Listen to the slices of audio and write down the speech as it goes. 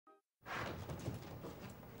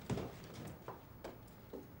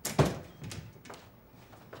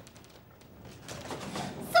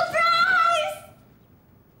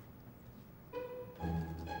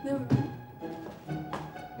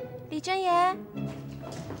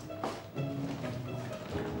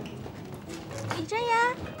李真言，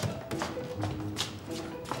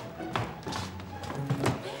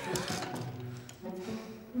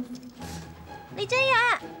李真言，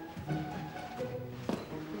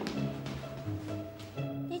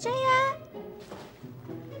李真言。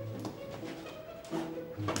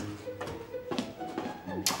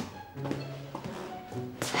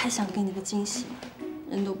 还想给你个惊喜，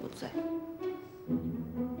人都不在。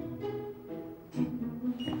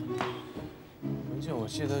文件我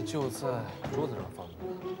记得就在桌子上放着呢。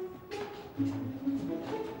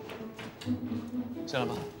进来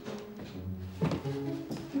吧。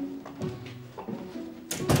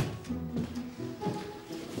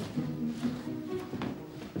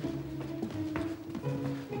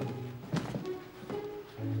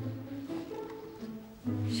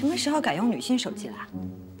什么时候改用女性手机啦？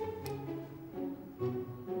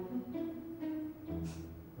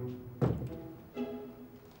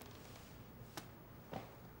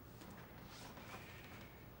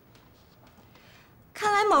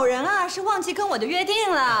 看来某人啊是忘记跟我的约定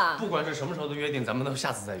了。不管是什么时候的约定，咱们都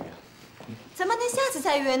下次再约。怎么能下次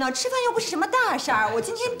再约呢？吃饭又不是什么大事儿，我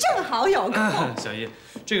今天正好有空。小姨，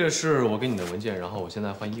这个是我给你的文件，然后我现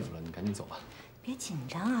在换衣服了，你赶紧走吧。别紧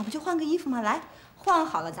张啊，不就换个衣服吗？来，换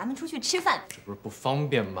好了咱们出去吃饭。这不是不方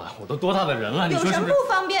便吗？我都多大的人了，你说有什么是不是？不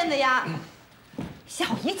方便的呀？小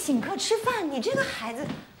姨请客吃饭，你这个孩子。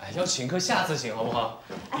哎，要请客下次请好不好？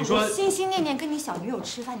你说我心心念念跟你小女友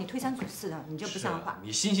吃饭，你推三阻四的，你这不像话。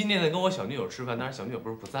你心心念念跟我小女友吃饭，但是小女友不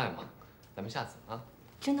是不在吗？咱们下次啊。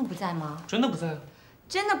真的不在吗？真的不在啊。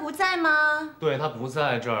 真的不在吗？对他不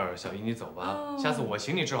在这儿，小姨你走吧，下次我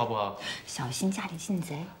请你吃好不好？小心家里进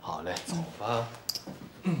贼。好嘞，走吧。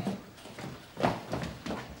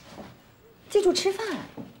记住吃饭。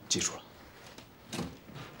记住了。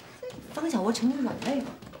方小窝成你软肋了。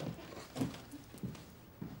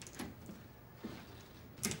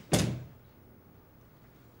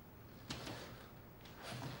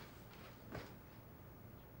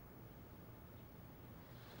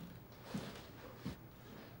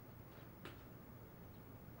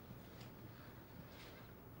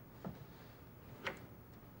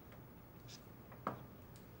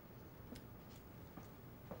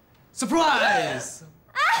 Surprise！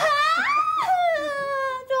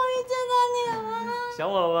 终于见到你了！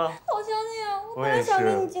想我了吗？好想你啊！我我也是。想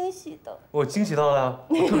给你惊喜的。我惊喜到了，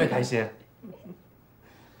我特别开心。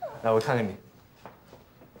来，我看看你。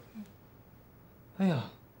哎呀，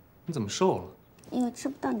你怎么瘦了？因为吃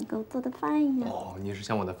不到你给我做的饭呀。哦，你是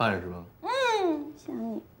想我的饭是吗？嗯，想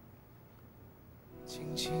你。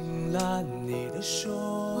轻轻拉你的手，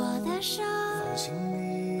我的手，放心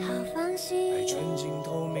你，好放心。爱纯净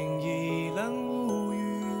透明，一览无余。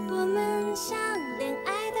我们像恋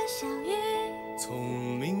爱的小鱼，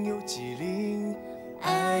聪明有机灵，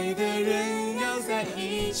爱的人要在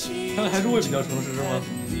一起。看来还是我比较诚实是吗？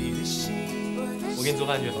你的心，我给你做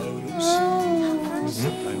饭去。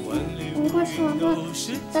我们快吃完饭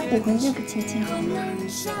再补回那个亲亲好吗？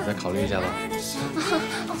我再考虑一下吧。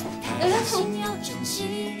要珍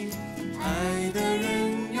惜，爱的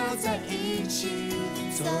人要在一起，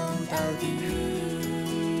走到底，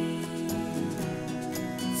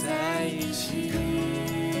在一起，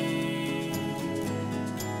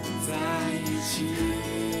在一起，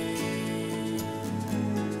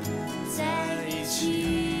在一起，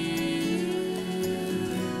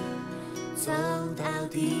走到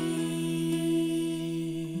底。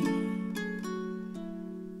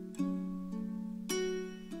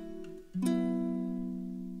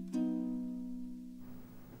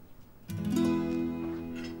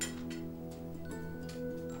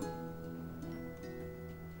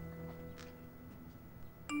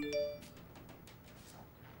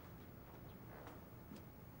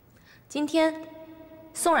 今天，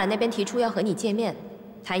宋冉那边提出要和你见面，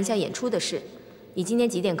谈一下演出的事。你今天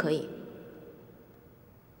几点可以？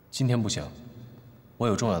今天不行，我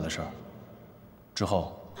有重要的事儿。之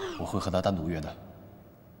后我会和他单独约的。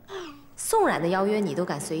宋冉的邀约你都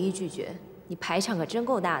敢随意拒绝，你排场可真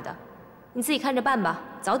够大的。你自己看着办吧，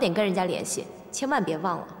早点跟人家联系，千万别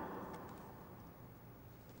忘了。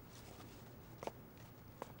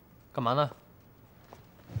干嘛呢？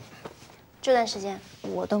 这段时间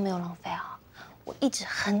我都没有浪费啊，我一直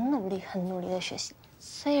很努力的学习，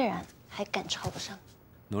虽然还赶超不上。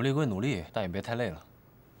努力归努力，但也别太累了。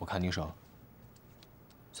我看你手，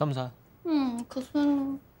酸不酸？嗯，可酸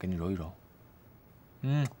了。给你揉一揉。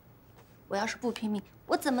我要是不拼命，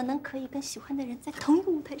我怎么能可以跟喜欢的人在同一个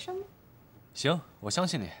舞台上呢？行，我相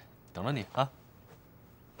信你，等着你啊。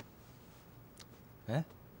哎，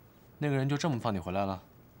那个人就这么放你回来了？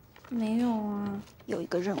没有啊，有一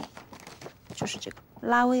个任务，就是这个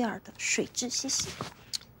拉威尔的《水之嬉戏》。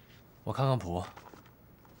我看看谱。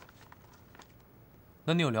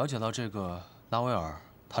那你有了解到这个拉威尔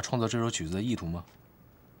他创作这首曲子的意图吗？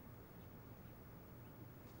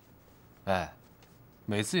哎，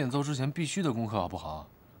每次演奏之前必须的功课好不好？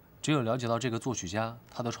只有了解到这个作曲家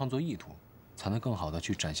他的创作意图，才能更好的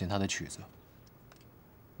去展现他的曲子。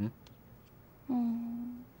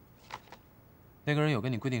那个人有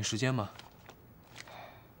跟你规定时间吗？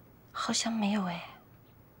好像没有哎。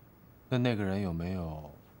那个人有没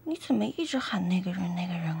有？你怎么一直喊那个人那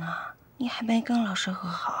个人啊？你还没跟老师和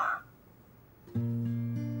好啊？人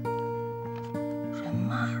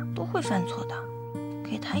嘛都会犯错的，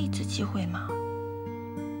给他一次机会嘛。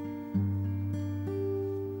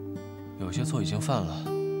有些错已经犯了，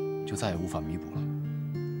就再也无法弥补了。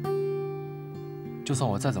就算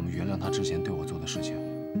我再怎么原谅他之前对我做的事情，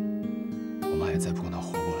我妈也再不可能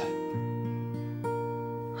活过来。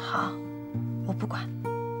好，我不管，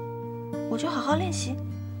我就好好练习。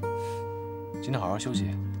今天好好休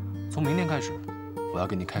息，从明天开始，我要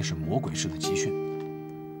给你开始魔鬼式的集训。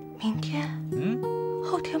明天？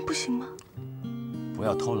后天不行吗？不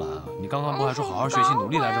要偷懒啊！你刚刚不还说好好学习、努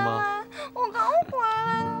力来着吗？我刚回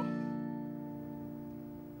来。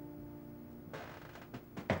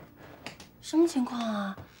什么情况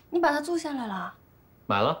啊？你把它租下来了？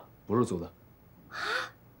买了，不是租的。啊？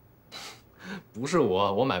不是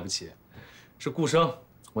我买不起，是顾生，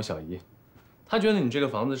我小姨，她觉得你这个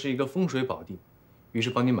房子是一个风水宝地，于是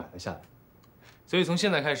帮你买了下来。所以从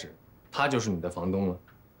现在开始，她就是你的房东了。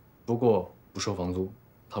不过不收房租，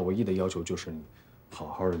她唯一的要求就是你好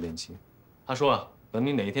好的练琴。她说啊，等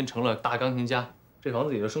你哪一天成了大钢琴家，这房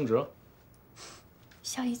子也就升值了。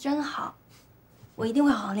小姨真好，我一定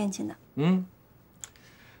会好好练琴的。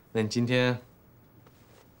那你今天，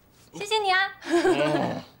谢谢你啊。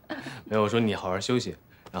没有，我说你好好休息，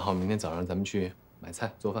然后明天早上咱们去买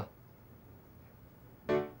菜做饭。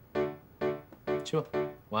去吧，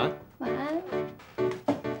晚安。晚安。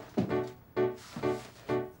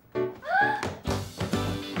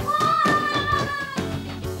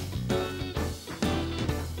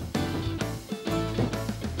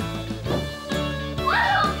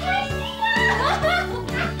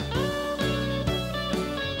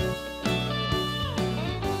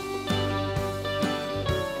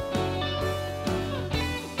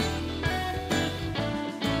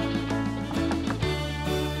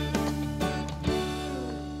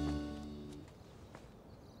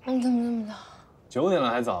怎么这么早9点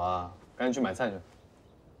了还早啊？赶紧去买菜去。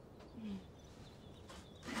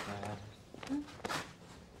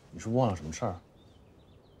你是忘了什么事儿？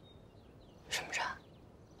什么事？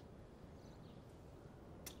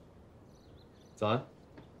早安。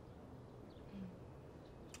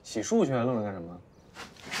洗漱去，愣着干什么？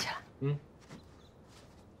去了。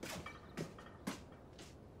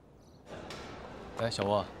哎，小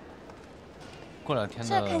沃，过两天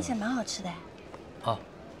的这看起来蛮好吃的。啊，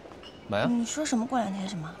买啊！你说什么？过两天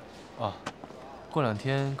什么？啊，过两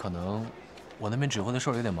天可能我那边指挥的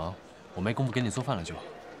事儿有点忙，我没工夫给你做饭了就。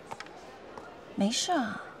没事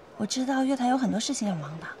啊，我知道乐团有很多事情要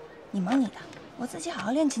忙的，你忙你的，我自己好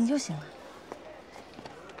好练琴就行了。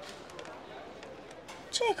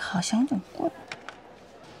这个好像有点贵，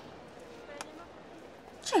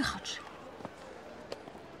这个好吃。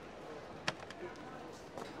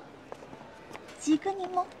几个柠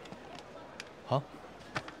檬？好。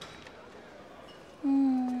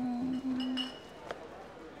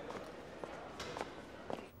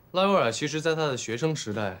拉威尔其实在他的学生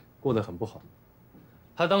时代过得很不好。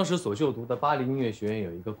他当时所就读的巴黎音乐学院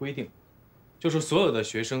有一个规定，就是所有的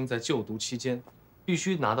学生在就读期间必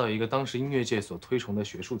须拿到一个当时音乐界所推崇的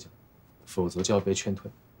学术奖，否则就要被劝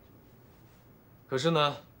退。可是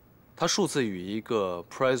呢，他数次与一个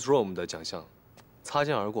Prize Rome 的奖项擦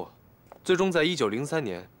肩而过，最终在1903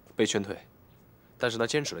年被劝退。但是他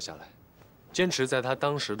坚持了下来，坚持在他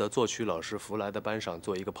当时的作曲老师弗莱的班上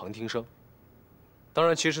做一个旁听生。当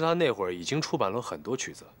然，其实他那会儿已经出版了很多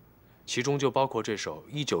曲子，其中就包括这首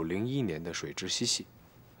1901年的《水之嬉戏》，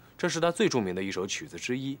这是他最著名的一首曲子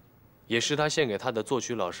之一，也是他献给他的作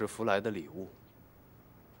曲老师弗莱的礼物。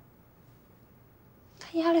他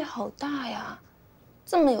压力好大呀，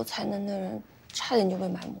这么有才能的人，差点就被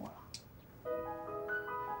埋没了。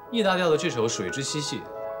E大调的这首《水之嬉戏》，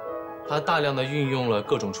它大量的运用了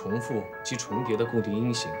各种重复及重叠的固定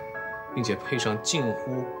音型，并且配上近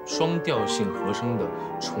乎双调性和声的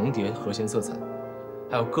重叠和弦色彩，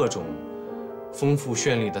还有各种丰富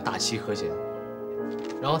绚丽的大七和弦。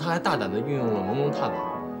然后他还大胆地运用了朦胧踏板，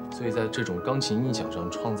所以在这种钢琴音响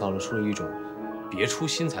上创造了出了一种别出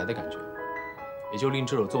心裁的感觉，也就令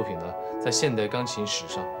这首作品呢在现代钢琴史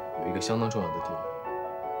上有一个相当重要的地方。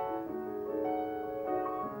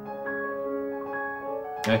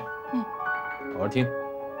哎，好好听。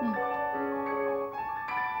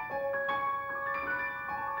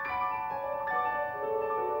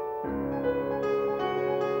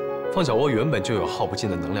方小窝原本就有耗不尽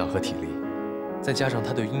的能量和体力，再加上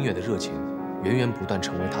他对音乐的热情，源源不断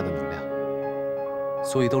成为他的能量。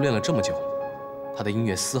所以都练了这么久，他的音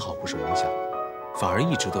乐丝毫不受影响，反而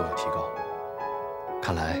一直都有提高。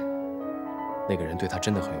看来，那个人对他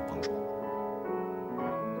真的很有帮助。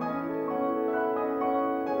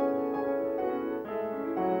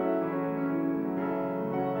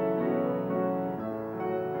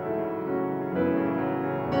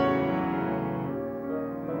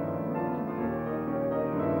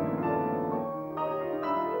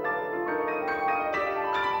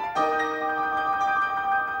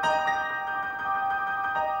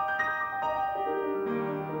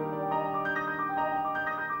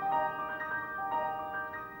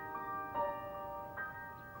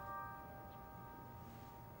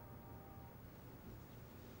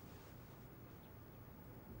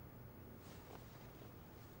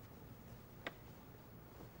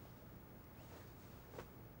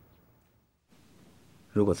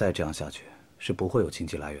如果再这样下去，是不会有经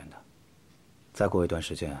济来源的。再过一段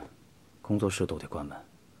时间，工作室都得关门。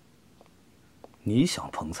你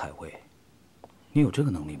想捧采薇，你有这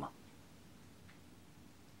个能力吗？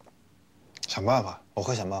想办法，我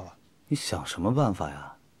会想办法。你想什么办法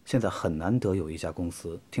呀？现在很难得有一家公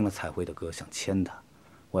司听了采薇的歌想签她。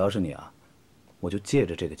我要是你啊，我就借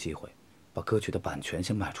着这个机会，把歌曲的版权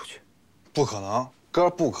先卖出去。不可能，歌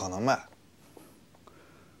不可能卖。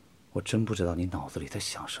我真不知道你脑子里在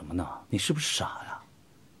想什么呢？你是不是傻呀？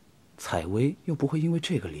采薇又不会因为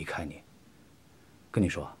这个离开你。跟你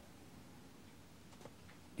说，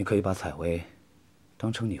你可以把采薇当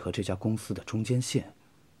成你和这家公司的中间线。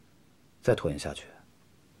再拖延下去，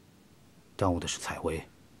耽误的是采薇。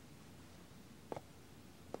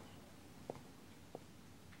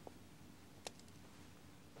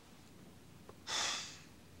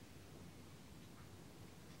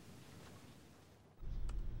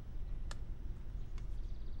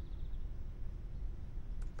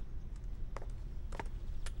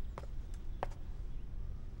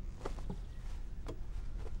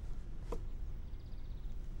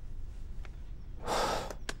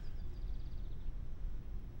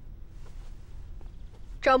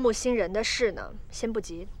招募新人的事呢，先不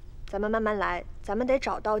急，咱们慢慢来。咱们得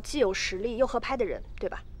找到既有实力又合拍的人，对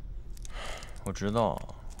吧？我知道。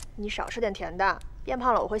你少吃点甜的，变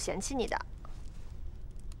胖了我会嫌弃你的。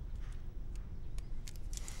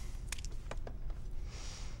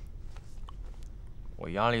我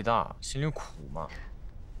压力大，心里苦嘛。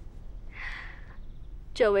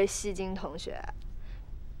这位戏精同学，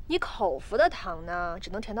你口服的糖呢，只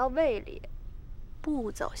能甜到胃里，不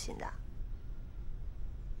走心的。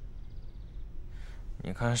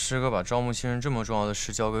你看师哥把招募新人这么重要的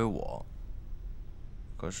事交给我，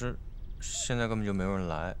可是现在根本就没有人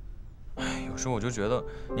来。哎，有时候我就觉得，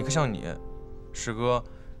你看像你，师哥，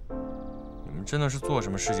你们真的是做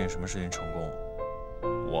什么事情成功，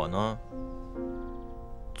我呢，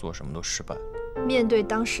做什么都失败。面对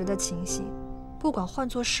当时的情形，不管换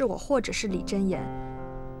作是我或者是李真言，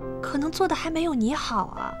可能做的还没有你好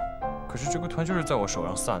啊。可是这个团就是在我手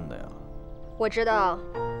上散的呀。我知道。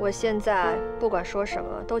我现在不管说什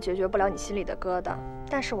么都解决不了你心里的疙瘩，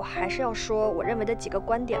但是我还是要说我认为的几个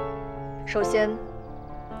观点。首先，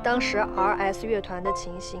当时 RS 乐团的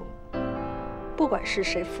情形，不管是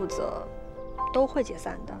谁负责，都会解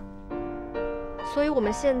散的。所以我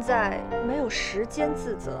们现在没有时间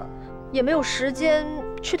自责，也没有时间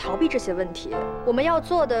去逃避这些问题。我们要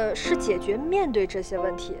做的是解决、面对这些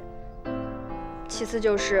问题。其次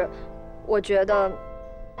就是，我觉得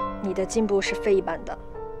你的进步是非一般的。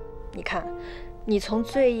你看，你从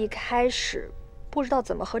最一开始不知道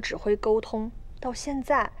怎么和指挥沟通，到现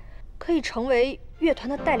在可以成为乐团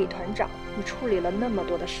的代理团长，你处理了那么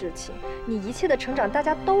多的事情，你一切的成长大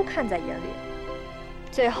家都看在眼里。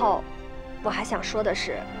最后，我还想说的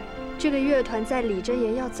是，这个乐团在李真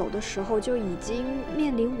言要走的时候就已经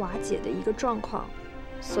面临瓦解的一个状况，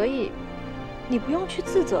所以你不用去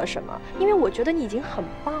自责什么，因为我觉得你已经很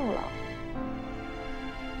棒了。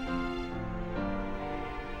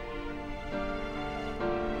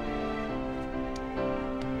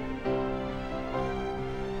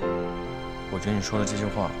我觉得你说的这些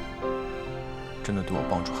话，真的对我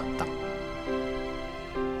帮助很大。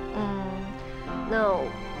那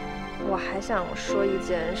我还想说一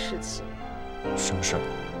件事情。什么事？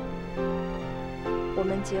我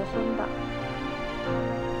们结婚吧。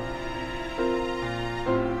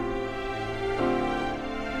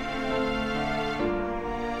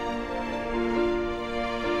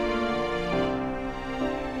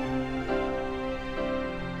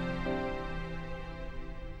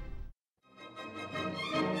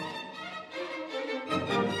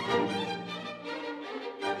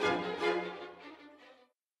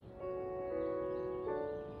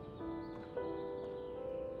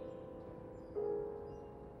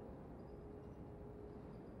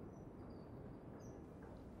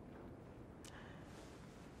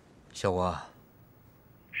小吴啊，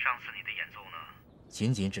上次你的演奏呢，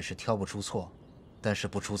仅仅只是挑不出错，但是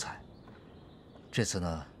不出彩。这次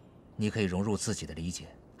呢，你可以融入自己的理解，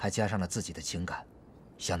还加上了自己的情感，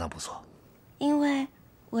相当不错。因为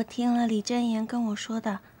我听了李真言跟我说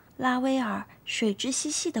的拉威尔水之嬉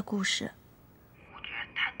戏的故事，我觉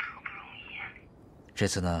得他特不容易。这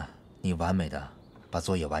次呢，你完美的把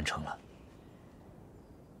作业完成了。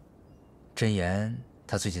真言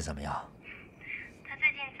他最近怎么样？他最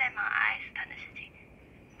近在忙 RS 团的事情，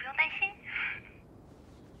不用担心。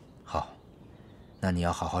好，那你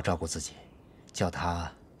要好好照顾自己，叫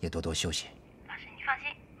他也多多休息。老师，你放心，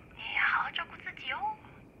你也要好好照顾自己哦。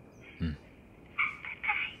嗯。拜拜。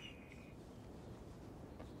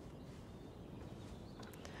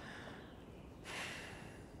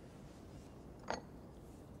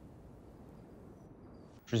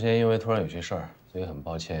之前因为突然有些事儿，所以很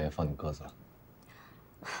抱歉放你鸽子了。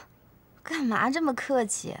干嘛这么客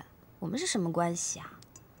气？我们是什么关系啊？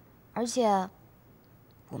而且，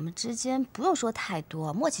我们之间不用说太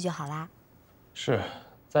多，默契就好啦。是，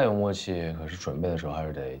再有默契，可是准备的时候还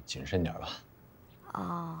是得谨慎点吧。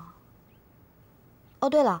哦，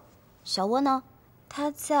对了，小窝呢？他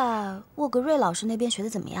在沃格瑞老师那边学的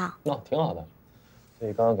怎么样？哦，挺好的，所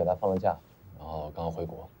以刚刚给他放了假，然后刚刚回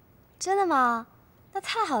国。真的吗？那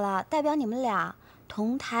太好了，代表你们俩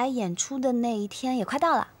同台演出的那一天也快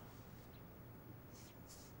到了。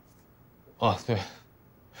啊，对，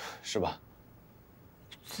是吧？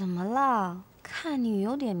怎么了？看你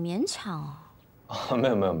有点勉强哦。啊，没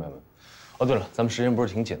有。哦，对了，咱们时间不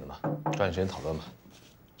是挺紧的吗？抓紧时间讨论吧。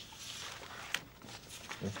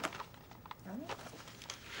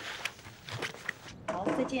好，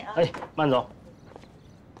再见啊。哎，慢走。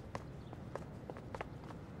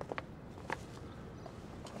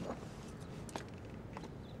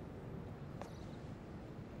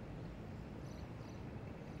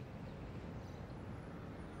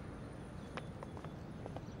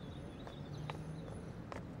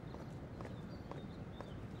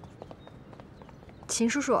秦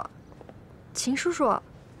叔叔，秦叔叔，啊，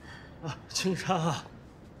青山啊，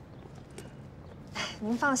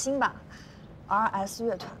您放心吧 ，RS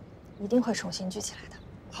乐团一定会重新聚起来的。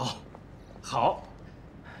好，好，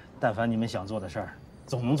但凡你们想做的事儿，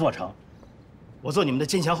总能做成。我做你们的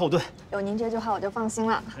坚强后盾。有您这句话，我就放心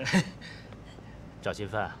了。赵新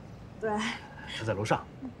帆，对，他在楼上，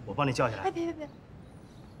我帮你叫下来。哎，别，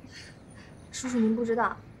叔叔您不知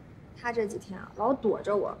道，他这几天啊老躲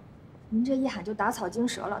着我。您这一喊就打草惊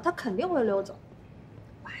蛇了，他肯定会溜走。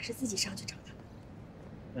我还是自己上去找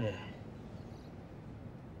他。哎，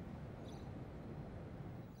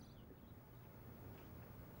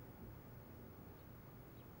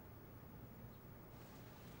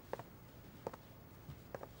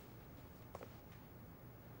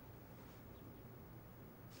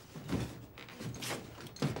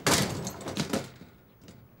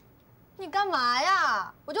你干嘛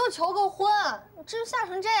呀？我就求个婚，你至于吓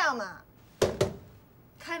成这样吗？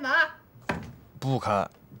开门。不开。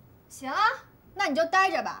行啊，那你就待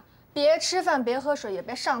着吧，别吃饭，别喝水，也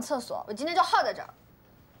别上厕所。我今天就耗在这儿。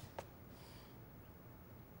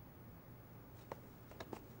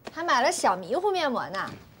还买了小迷糊面膜呢，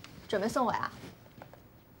准备送我呀？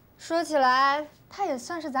说起来，它也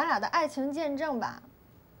算是咱俩的爱情见证吧。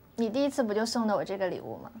你第一次不就送的我这个礼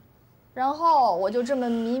物吗？然后我就这么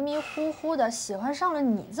迷迷糊糊的喜欢上了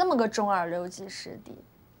你这么个中二留级师弟。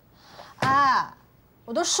哎，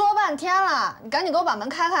我都说半天了，你赶紧给我把门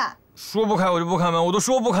开开。说不开我就不开门，我都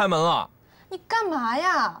说不开门了。你干嘛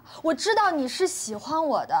呀？我知道你是喜欢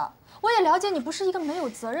我的，我也了解你不是一个没有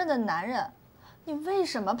责任的男人，你为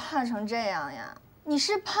什么怕成这样呀？你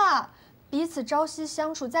是怕彼此朝夕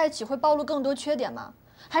相处在一起会暴露更多缺点吗？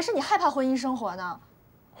还是你害怕婚姻生活呢？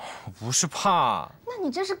我不是怕。那你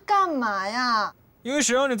这是干嘛呀？因为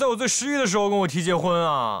谁让你在我最失意的时候跟我提结婚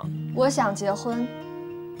啊？我想结婚，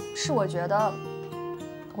是我觉得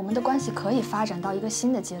我们的关系可以发展到一个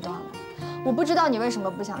新的阶段了。我不知道你为什么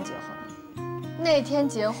不想结婚。那天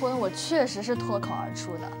结婚，我确实是脱口而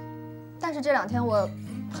出的，但是这2天我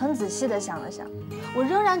很仔细地想了想，我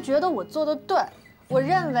仍然觉得我做得对。我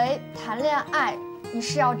认为谈恋爱你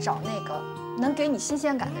是要找那个能给你新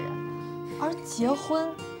鲜感的人，而结婚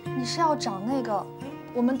你是要找那个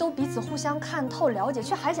我们都彼此互相看透、了解，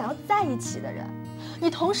却还想要在一起的人。你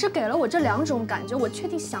同时给了我这2种感觉，我确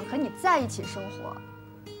定想和你在一起生活，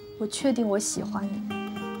我确定我喜欢你。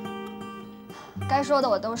该说的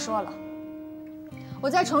我都说了，我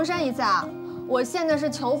再重申一次啊，我现在是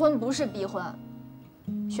求婚，不是逼婚，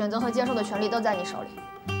选择和接受的权利都在你手里。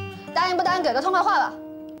答应不答应，给个痛快话吧。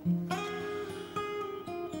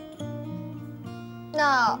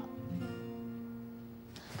那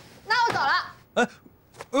走了。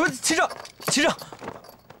齐正，齐正，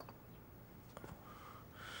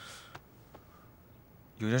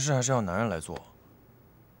有些事还是要男人来做。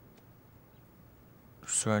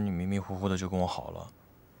虽然你迷迷糊糊的就跟我好了，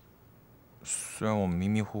虽然我们迷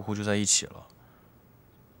迷糊糊就在一起了，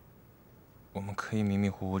我们可以迷迷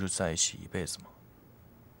糊糊就在一起一辈子吗？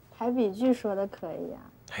排比句说的可以啊。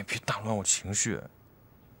哎，别打乱我情绪。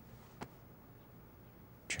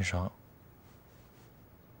君裳，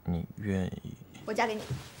你愿意？我嫁给你。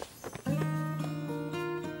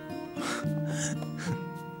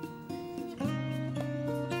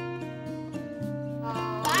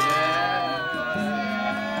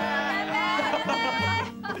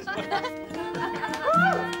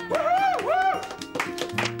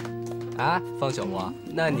啊，方小波，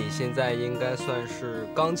那你现在应该算是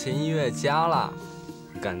钢琴音乐家了。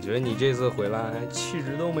感觉你这次回来气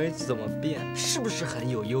质都没怎么变，是不是很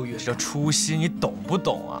有优越感？这出息你懂不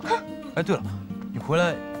懂啊？哎，对了，你回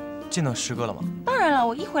来见到师哥了吗？当然了，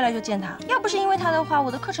我一回来就见他。要不是因为他的话，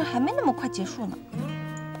我的课程还没那么快结束呢。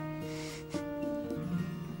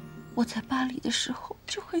我在巴黎的时候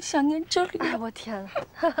就很想念这里。哎，我天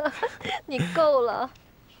哪，你够了。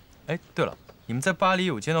哎，对了，你们在巴黎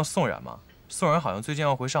有见到宋冉吗？宋冉好像最近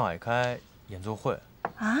要回上海开演奏会。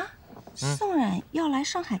啊？宋冉要来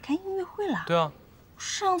上海开音乐会了？对啊。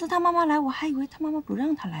上次他妈妈来，我还以为他妈妈不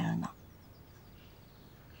让他来了呢。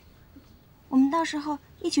我们到时候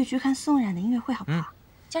一起去看宋冉的音乐会好不好？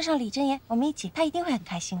加上李真言，我们一起，他一定会很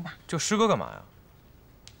开心的。就师哥干嘛呀？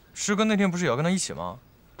师哥那天不是也要跟他一起吗？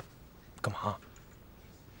干嘛？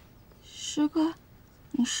师哥，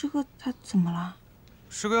你师哥他怎么了？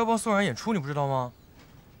师哥要帮宋冉演出，你不知道吗？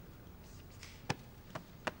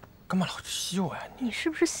干嘛老踢我呀你？你是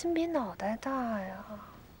不是心比脑袋大呀？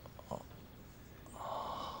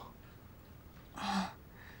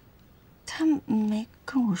他没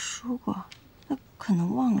跟我说过，他可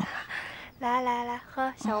能忘了吧。来来来，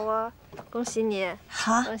喝小窝，恭喜你！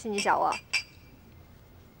好，恭喜你小窝。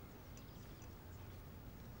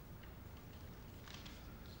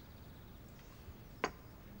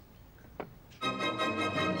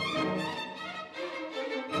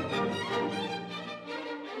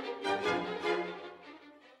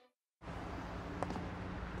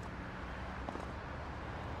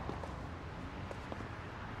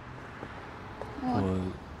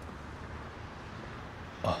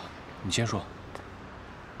你先说。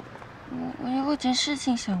我有件事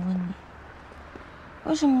情想问你，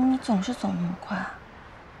为什么你总是走那么快啊？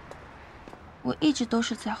我一直都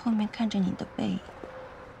是在后面看着你的背影，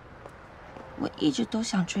我一直都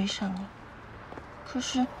想追上你，可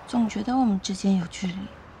是总觉得我们之间有距离，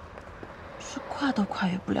是跨都跨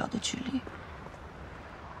越不了的距离。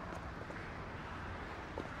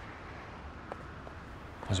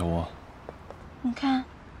王小窝，你看，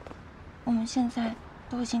我们现在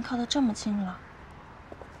都已经靠得这么近了，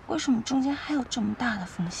为什么中间还有这么大的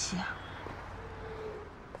缝隙啊？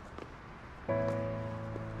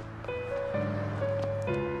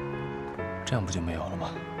这样不就没有了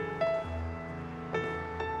吗？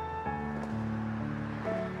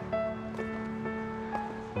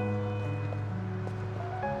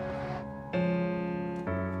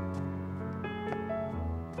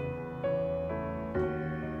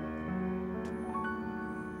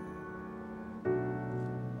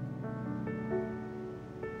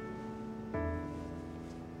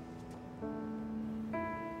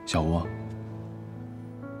小窝，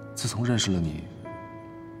自从认识了你，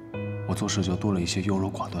我做事就多了一些优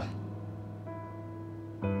柔寡断。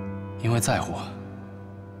因为在乎，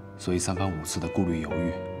所以三番五次的顾虑犹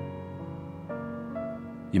豫。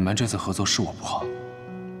隐瞒这次合奏是我不好，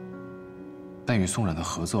但与宋冉的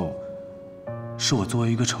合奏，是我作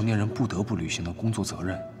为一个成年人不得不履行的工作责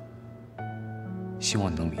任。希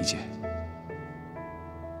望你能理解。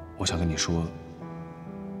我想跟你说，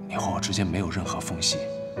你和我之间没有任何缝隙。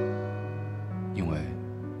因为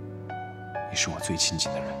你是我最亲近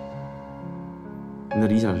的人。你的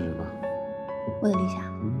理想是什么？我的理想，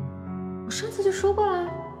我上次就说过了，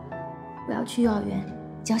我要去幼儿园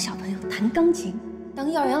教小朋友弹钢琴，当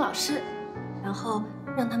幼儿园老师，然后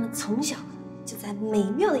让他们从小就在美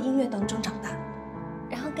妙的音乐当中长大，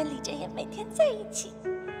然后跟李真言每天在一起。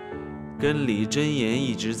跟李真言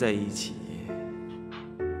一直在一起，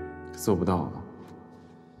做不到了。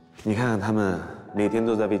你看看他们每天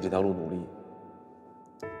都在为这条路努力。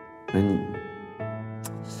而你，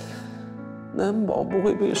难保不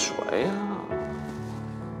会被甩呀！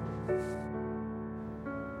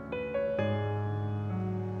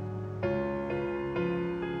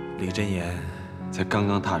李真言才刚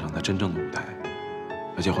刚踏上他真正的舞台，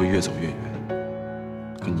而且会越走越远。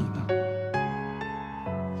可你呢？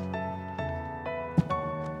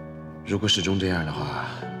如果始终这样的话，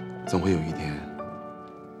总会有一天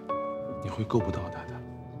你会够不到他的。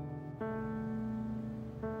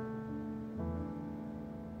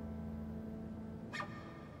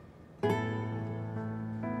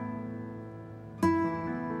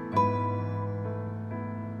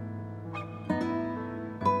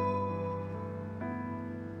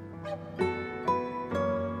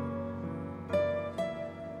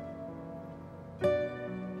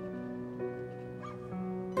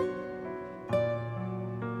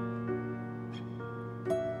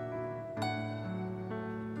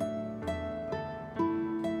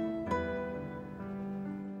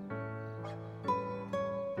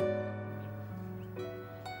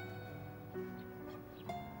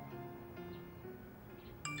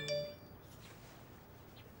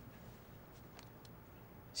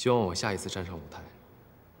 希望我下一次站上舞台，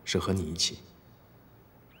是和你一起。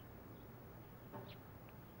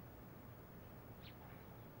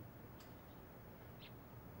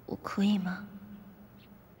我可以吗？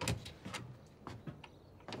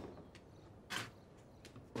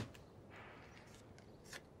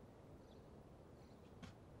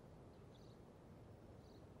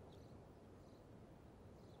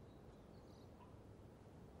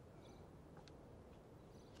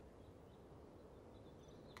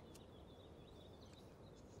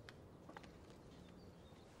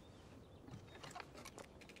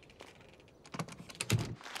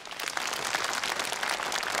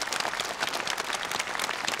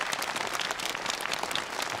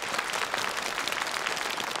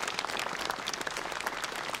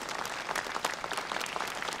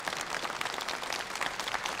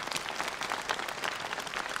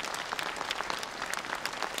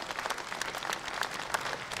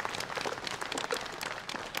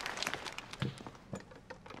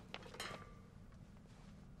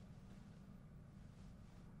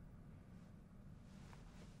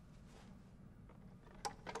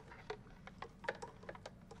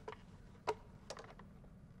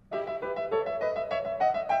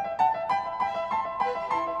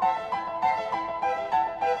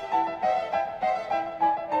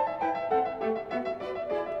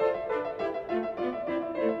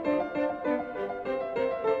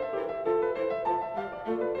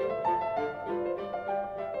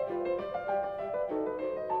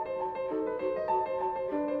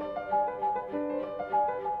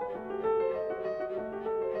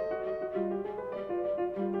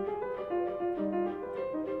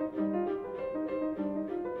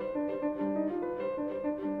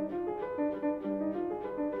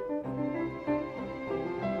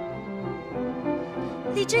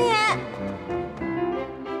李真言，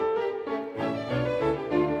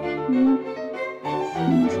什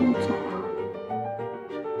么时候走啊？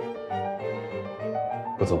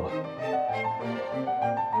不走了，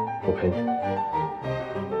我陪你。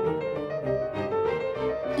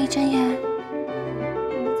李真言，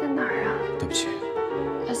你在哪儿啊？对不起。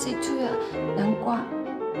I see two 啊，南瓜、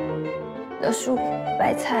的树、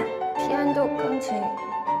白菜、piano、钢琴，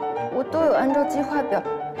我都有按照计划表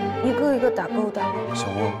一个一个打勾的。小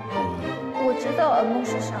汪，我知道恩梦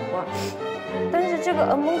是傻瓜，但是这个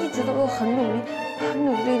恩梦一直都有很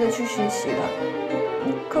努力的去学习的。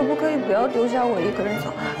你可不可以不要丢下我一个人走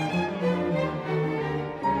啊？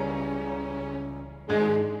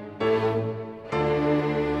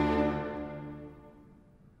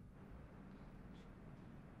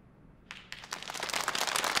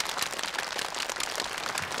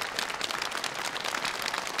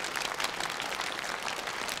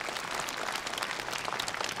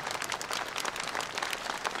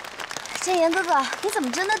真言哥哥，你怎么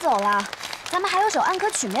真的走了？咱们还有首安可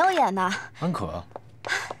曲没有演呢。安可，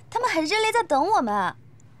他们很热烈在等我们。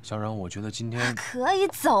小冉，我觉得今天可以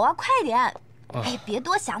走啊，快点！哎呀，别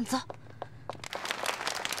多想，走。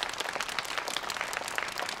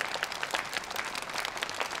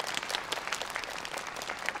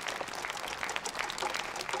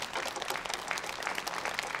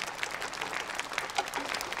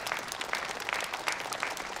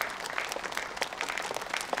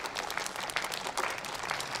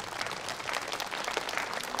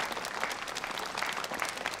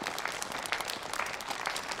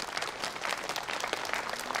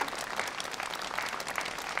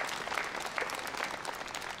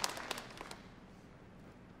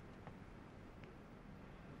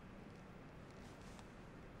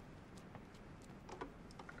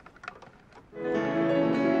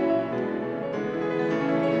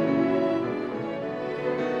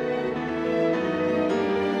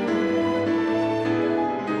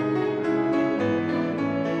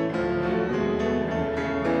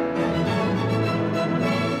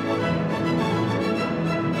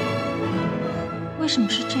为什么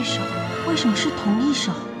是这首？为什么是同一首？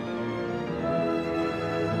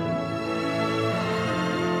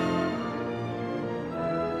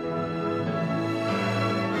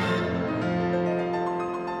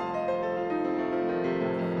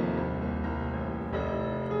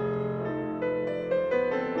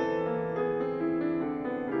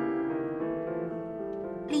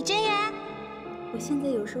李真源，我现在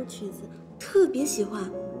有首曲子特别喜欢，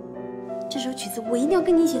这首曲子我一定要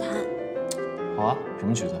跟你一起弹。好啊，什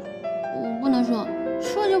么曲子？我不能说，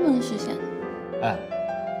说就不能实现。哎，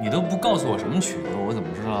你都不告诉我什么曲子，我怎么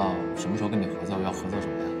知道什么时候跟你合作？要合作什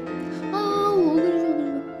么呀？啊，我跟你说，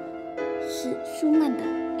是舒曼的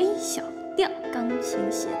A 小调钢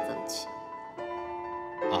琴协奏曲。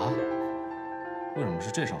啊？为什么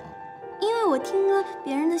是这首啊？因为我听了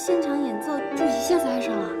别人的现场演奏，就一下子爱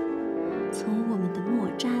上了。从我们的莫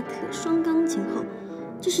扎特双钢琴后，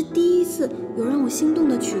这是第一次有让我心动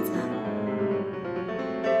的曲子。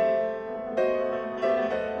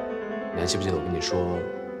你还记不记得我跟你说，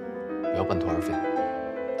不要半途而废？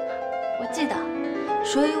我记得，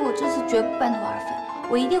所以我这次绝不半途而废，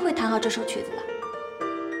我一定会弹好这首曲子的。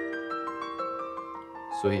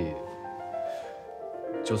所以，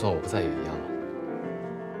就算我不在也一样了。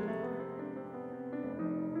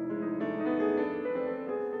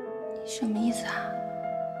什么意思啊？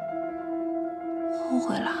后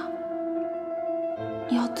悔了？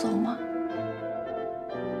你要走吗？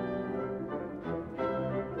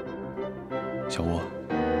小窝，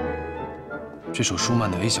这首舒曼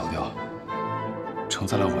的 A 小调，承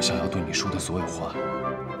载了我想要对你说的所有话，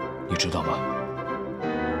你知道吗？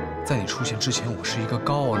在你出现之前，我是一个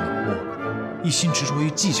高傲冷漠、一心执着于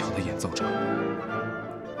技巧的演奏者，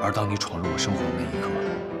而当你闯入我生活的那一刻，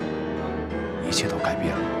一切都改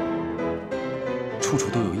变了。处处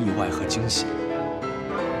都有意外和惊喜，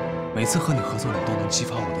每次和你合作，你都能激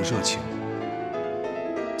发我的热情。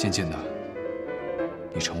渐渐的，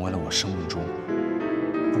你成为了我生命中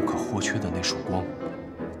不可或缺的那束光，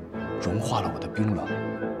融化了我的冰冷，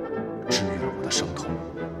治愈了我的伤痛，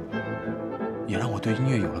也让我对音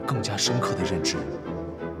乐有了更加深刻的认知。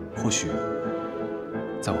或许，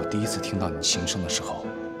在我第一次听到你琴声的时候，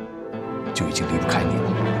就已经离不开你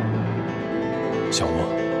了，小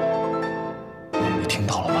窝。你听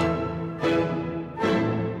到了吧？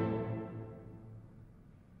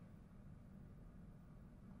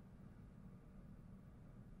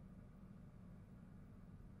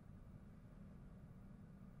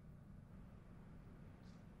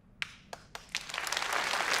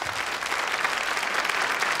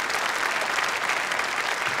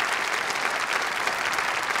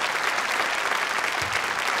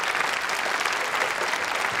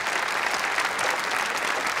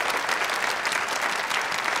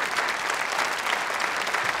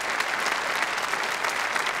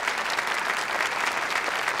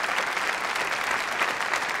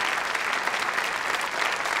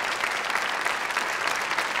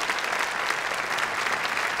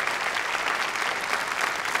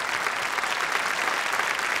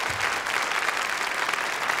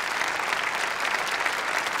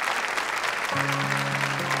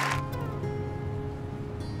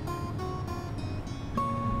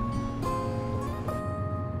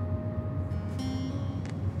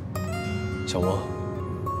小窝，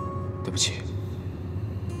对不起，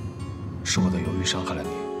是我的犹豫伤害了你。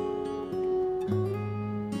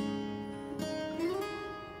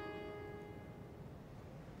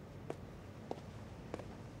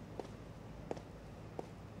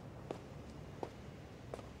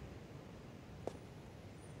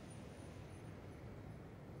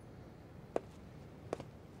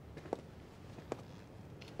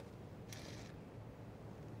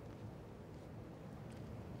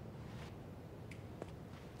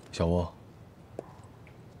小窝，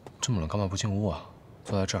这么冷，干嘛不进屋啊？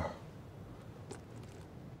坐在这儿。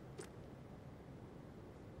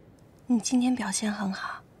你今天表现很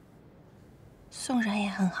好，宋然也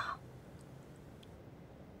很好。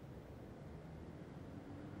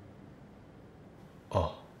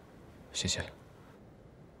哦，谢谢。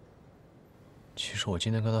其实我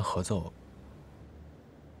今天跟他合奏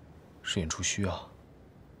是演出需要。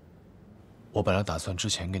我本来打算之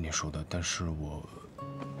前跟你说的，但是我……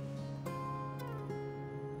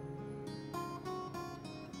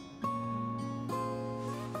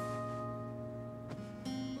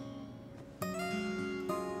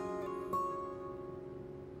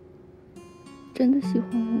真的喜欢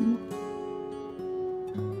我吗？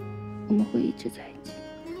我们会一直在一起。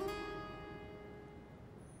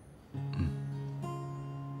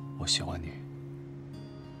我喜欢你，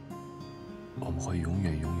我们会永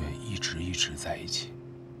远一直在一起。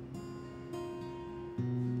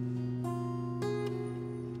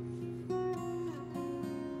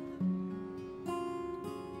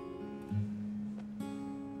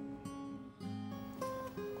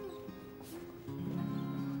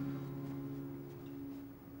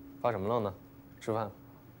发什么愣呢？吃饭。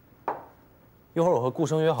一会儿我和顾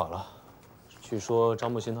生约好了，去说招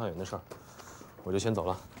募新团员的事儿，我就先走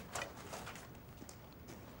了。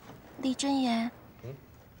李真言，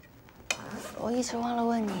我一直忘了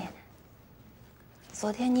问你，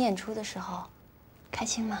昨天你演出的时候，开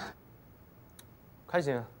心吗？开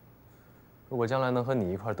心啊！如果将来能和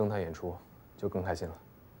你一块登台演出，就更开心了。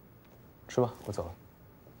吃吧，我走了。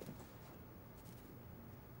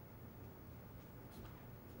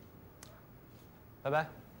拜拜。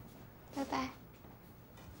拜拜。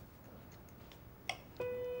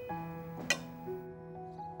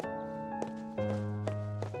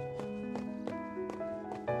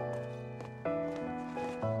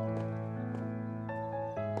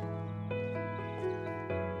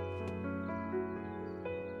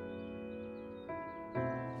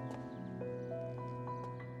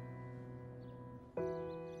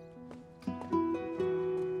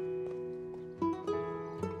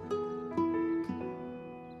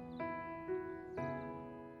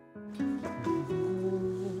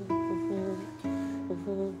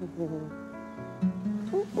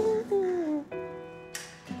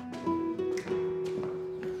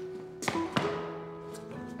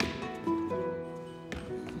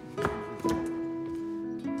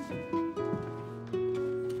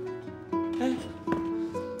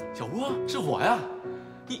小吴，是我呀！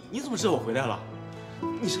你怎么知道我回来了？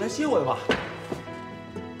你是来接我的吧？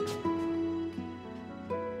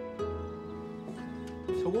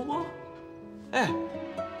小窝窝，哎，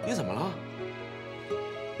你怎么了？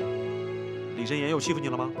李真言又欺负你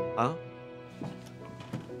了吗？啊？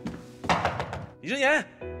李真言，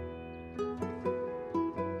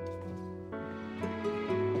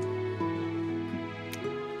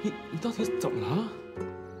你到底怎么了？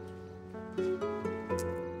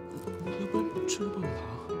要不然吃个棒棒糖。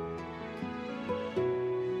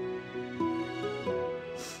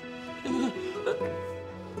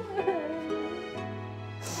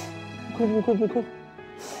不哭！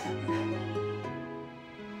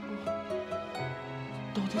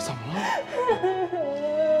到底怎么了？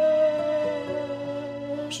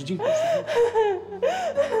使劲哭！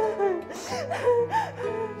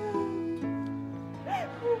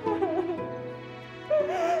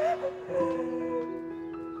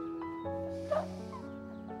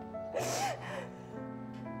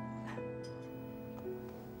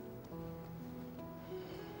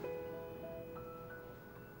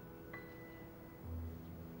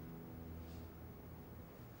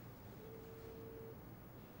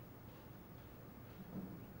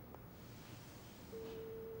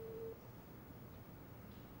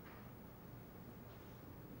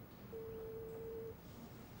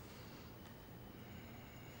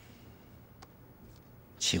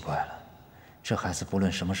奇怪了，这孩子不论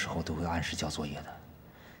什么时候都会按时交作业的，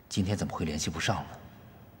今天怎么会联系不上呢？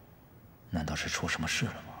难道是出什么事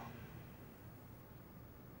了吗？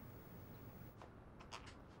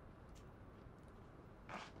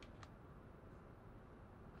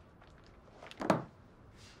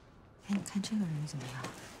哎，你看这个人怎么样？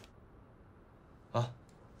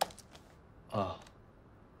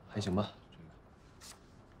还行吧。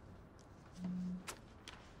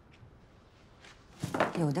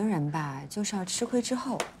有的人吧，就是要吃亏之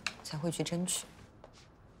后才会去争取。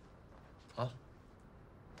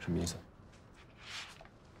什么意思？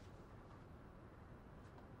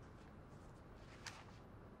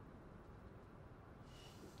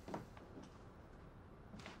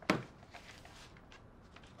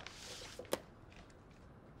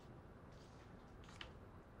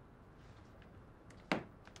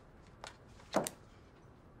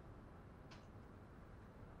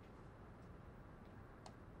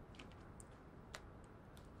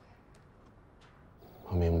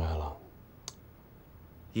我明白了。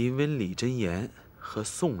因为李真言和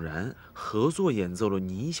宋然合作演奏了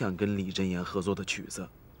你想跟李真言合作的曲子，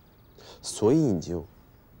所以你就……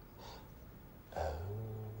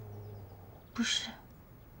不是，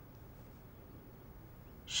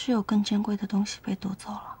是有更珍贵的东西被夺走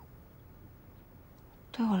了，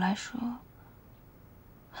对我来说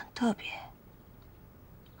很特别，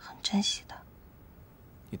很珍惜的。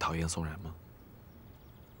你讨厌宋然吗？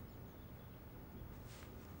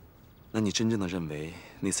那你真正的认为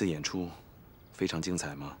那次演出非常精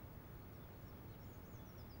彩吗？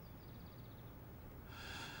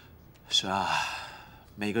是啊，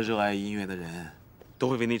每个热爱音乐的人都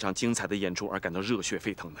会为那场精彩的演出而感到热血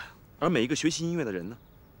沸腾的，而每一个学习音乐的人呢，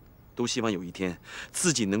都希望有一天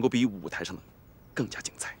自己能够比舞台上的更加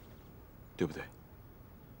精彩，对不对？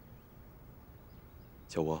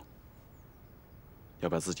小窝，要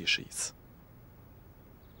不要自己试一次？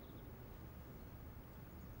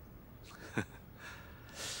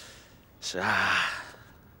是啊。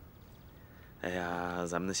哎呀，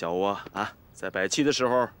咱们的小窝啊，在摆期的时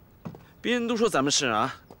候，别人都说咱们是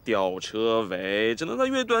吊车尾，只能在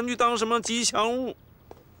乐团去当什么吉祥物。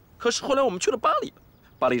可是后来我们去了巴黎，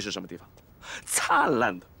巴黎是什么地方？灿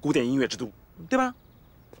烂的古典音乐之都，对吧？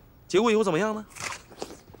结果以后怎么样呢？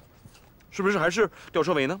是不是还是吊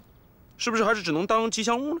车尾呢？是不是还是只能当吉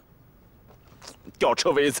祥物呢？吊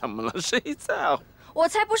车尾怎么了？谁在乎？我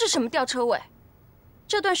才不是什么吊车尾。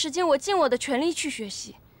这段时间我尽我的全力去学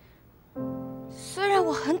习，虽然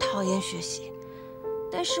我很讨厌学习，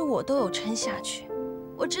但是我都有撑下去。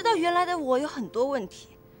我知道原来的我有很多问题，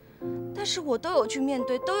但是我都有去面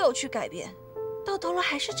对，都有去改变，到头来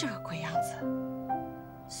还是这个鬼样子。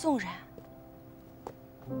宋然，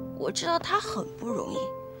我知道他很不容易，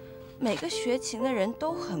每个学琴的人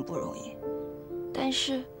都很不容易，但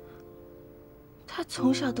是他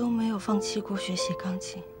从小都没有放弃过学习钢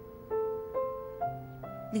琴。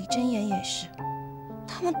李真言也是，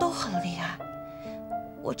他们都很厉害。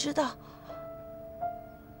我知道，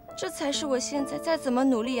这才是我现在再怎么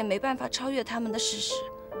努力也没办法超越他们的事实。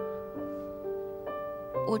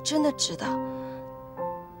我真的知道，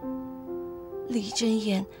李真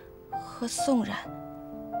言和宋然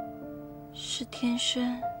是天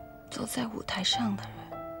生走在舞台上的人，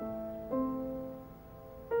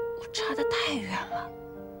我差得太远了。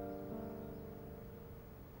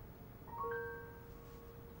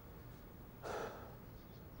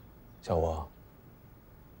小窝，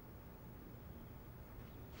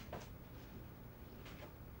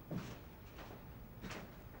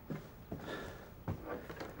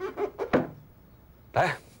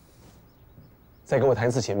来，再给我弹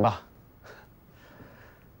一次琴吧。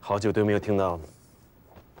好久都没有听到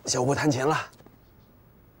小窝弹琴了。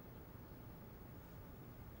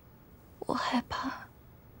我害怕。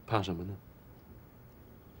怕什么呢？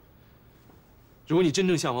如果你真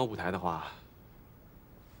正向往舞台的话，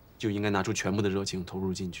就应该拿出全部的热情投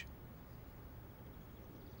入进去。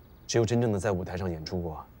只有真正的在舞台上演出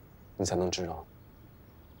过，你才能知道，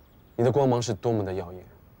你的光芒是多么的耀眼。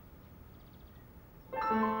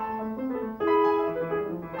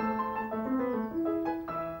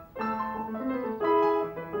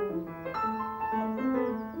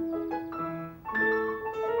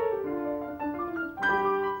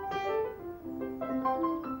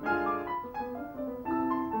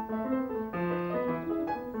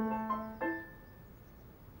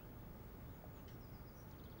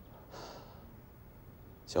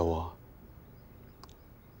小窝，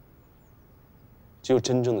只有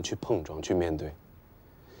真正的去碰撞、去面对，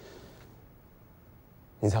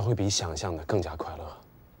你才会比想象的更加快乐。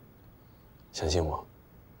相信我。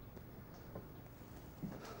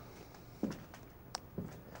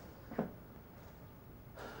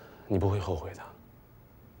你不会后悔的。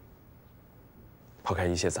抛开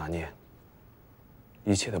一切杂念，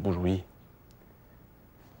一切的不如意，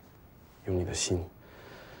用你的心，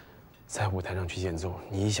在舞台上去演奏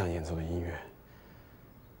你想演奏的音乐，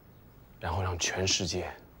然后让全世界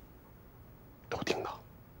都听到。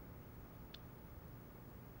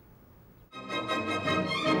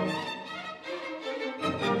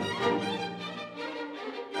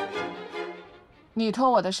你托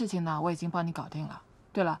我的事情呢，我已经帮你搞定了。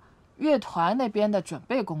对了，乐团那边的准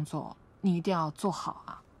备工作你一定要做好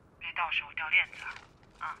啊，别到时候掉链子了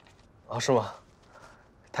啊！啊，是吗？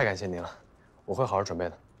太感谢您了，我会好好准备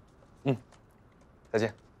的。嗯，再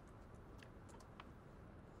见。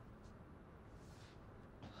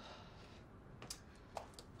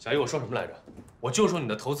小姨，我说什么来着？我就说你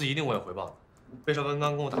的投资一定会有回报的。贝少刚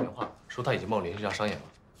刚跟我打电话说他已经帮我联系上商演了。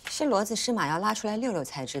是骡子是马要拉出来溜溜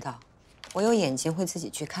才知道，我有眼睛会自己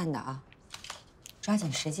去看的啊。抓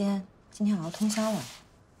紧时间，今天熬通宵了。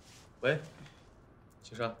喂，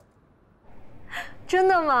青山。真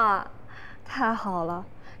的吗？太好了，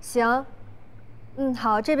行，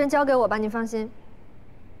好，这边交给我吧，你放心。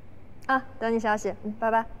啊，等你消息，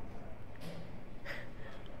拜拜。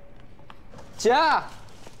姐。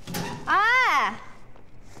哎。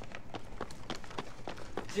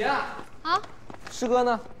姐。啊。师哥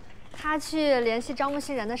呢？他去联系招募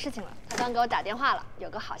新人的事情了，他刚给我打电话了，有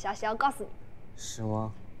个好消息要告诉你。是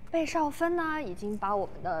吗？贝少芬呢，已经把我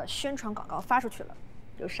们的宣传广告发出去了，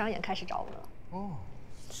有商演开始找我们了。哦，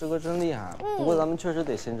师哥真厉害。不过咱们确实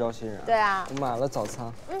得先招新人。对啊。我买了早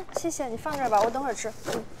餐。谢谢你放这儿吧，我等会儿吃。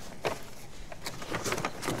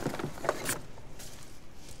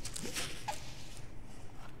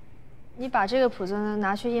你把这个谱子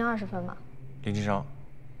拿去印20分嘛。林金生，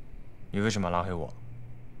你为什么要拉黑我？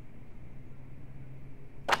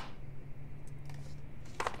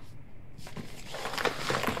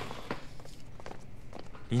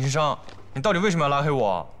林金生，你到底为什么要拉黑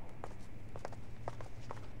我？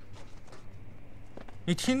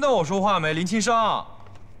你听到我说话没，林青商？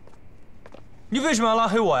你为什么要拉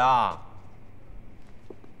黑我呀？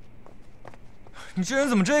你这人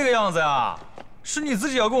怎么这个样子呀？是你自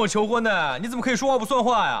己要跟我求婚的，你怎么可以说话不算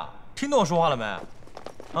话呀？听懂我说话了没？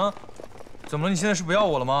啊？怎么了？你现在是不要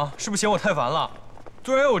我了吗？是不是嫌我太烦了？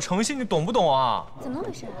做人要有诚信，你懂不懂啊？怎么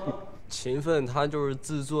回事？勤奋他就是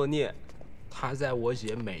自作孽，他在我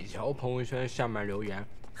姐每条朋友圈下面留言，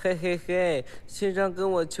嘿嘿嘿，县长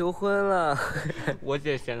跟我求婚了，我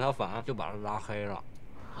姐嫌他烦，就把他拉黑了。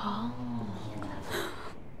哦，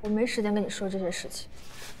我没时间跟你说这些事情。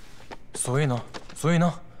所以呢？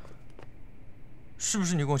是不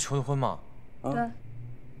是你跟我求的婚嘛？对。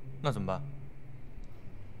那怎么办？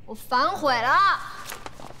我反悔了。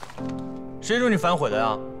谁说你反悔的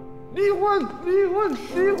呀？离婚！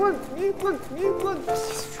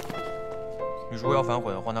你如果要反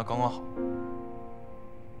悔的话，那刚刚好。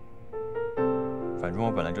反正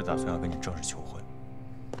我本来就打算要跟你正式求婚。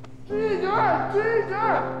拒绝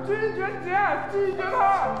他！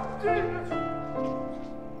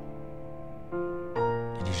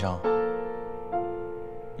李金商，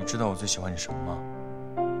你知道我最喜欢你什么吗？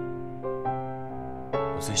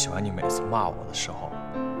我最喜欢你每次骂我的时候，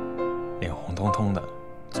脸红彤彤的，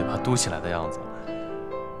嘴巴嘟起来的样子。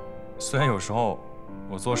虽然有时候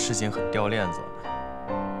我做事情很掉链子，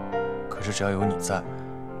可是只要有你在，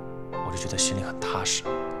我就觉得心里很踏实。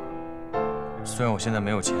虽然我现在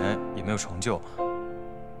没有钱，也没有成就，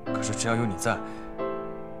可是只要有你在，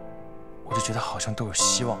我就觉得好像都有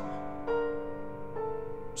希望。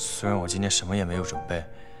虽然我今天什么也没有准备，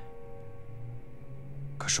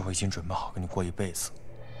可是我已经准备好跟你过一辈子。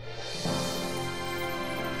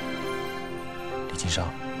李金商，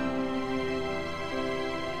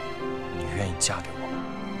你愿意嫁给我吗？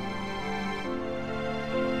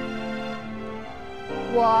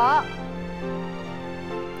我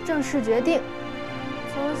正式决定，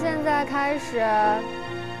从现在开始，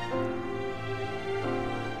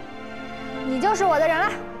你就是我的人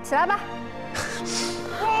了。起来吧。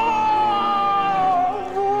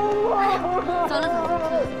走了。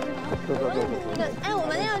哎，我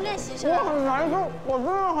们要练习是吧？我很难受，我真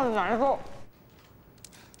的很难受。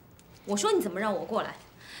我说你怎么让我过来？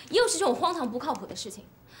又是这种荒唐不靠谱的事情。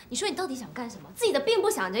你说你到底想干什么？自己的病不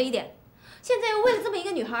想着一点，现在又为了这么一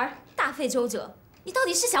个女孩大费周折。你到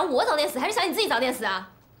底是想我早点死，还是想你自己早点死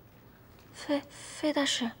啊？费大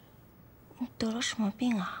师，你得了什么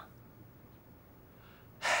病啊？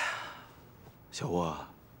小沃，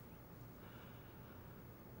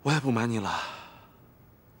我也不瞒你了，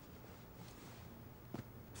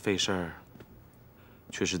费事儿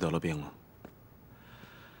确实得了病了，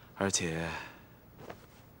而且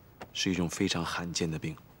是一种非常罕见的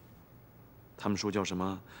病。他们说叫什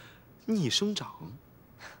么逆生长。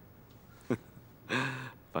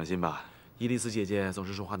放心吧，伊丽丝姐姐总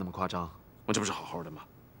是说话那么夸张，我这不是好好的吗？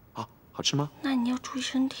啊，好吃吗？那你要注意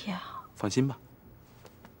身体啊。放心吧，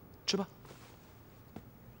吃吧。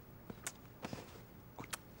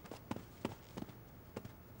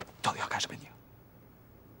到底要干什么你？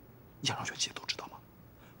样样学姐都知道吗？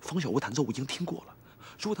方小薇弹奏我已经听过了，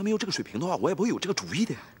如果她没有这个水平的话，我也不会有这个主意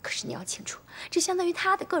的呀。可是你要清楚，这相当于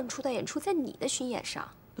她的个人出道演出在你的巡演上。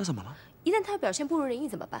那怎么了？一旦她的表现不如人意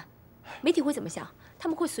怎么办？媒体会怎么想？他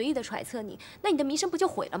们会随意的揣测你，那你的名声不就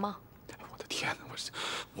毁了吗？我的天哪，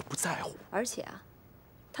我不在乎。而且啊，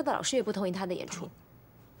他的老师也不同意他的演出。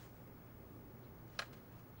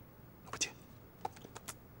我不接。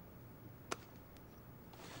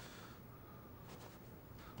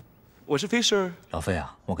我是 Fisher。老费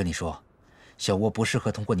啊，我跟你说，小沃不适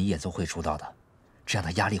合通过你演奏会出道的，这样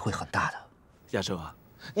的压力会很大的。亚洲啊，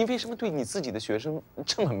你为什么对你自己的学生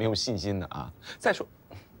这么没有信心呢？啊，再说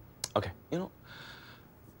 ，OK，you know，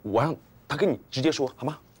 我让他跟你直接说好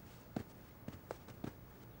吗？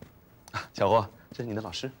啊，小沃，这是你的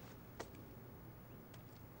老师。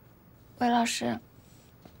韦老师，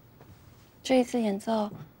这一次演奏，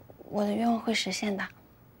我的愿望会实现的，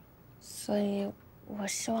所以我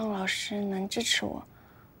希望老师能支持我。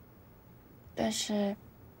但是，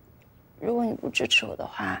如果你不支持我的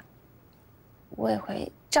话，我也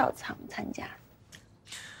会照常参加。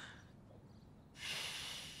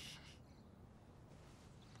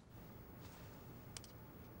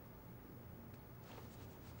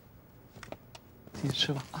自己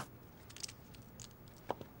吃吧啊。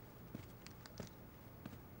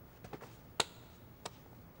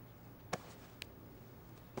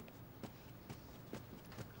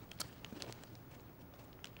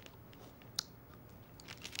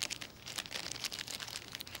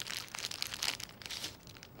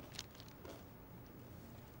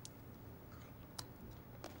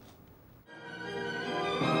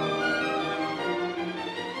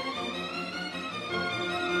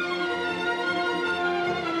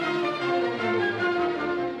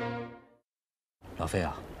飞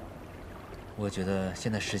啊，我觉得现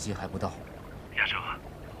在时机还不到。亚哲，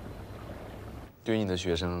对于你的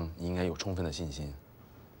学生，你应该有充分的信心。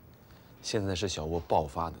现在是小窝爆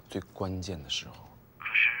发的最关键的时候。可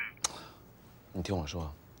是，你听我说，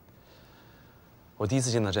我第一次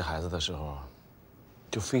见到这孩子的时候，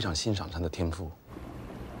就非常欣赏他的天赋，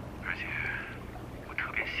而且我特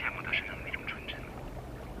别羡慕他身上的那种纯真。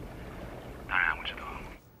当然，我知道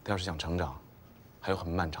他要是想成长，还有很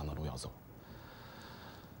漫长的路要走。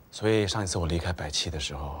所以上一次我离开百七的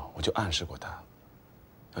时候，我就暗示过他，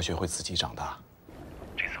要学会自己长大。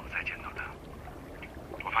这次我再见到他，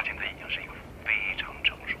我发现他已经是一个非常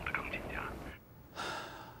成熟的钢琴家，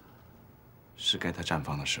是该他绽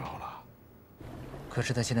放的时候了。可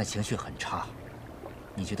是他现在情绪很差，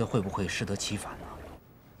你觉得会不会适得其反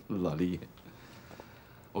呢？老李，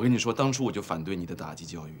我跟你说，当初我就反对你的打击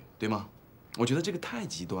教育，对吗？我觉得这个太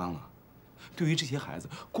极端了。对于这些孩子，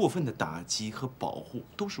过分的打击和保护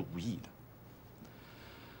都是无益的。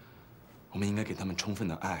我们应该给他们充分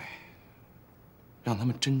的爱，让他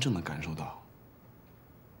们真正的感受到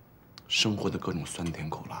生活的各种酸甜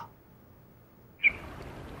苦辣。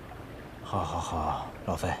好，好，好，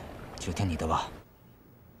老飞，就听你的吧。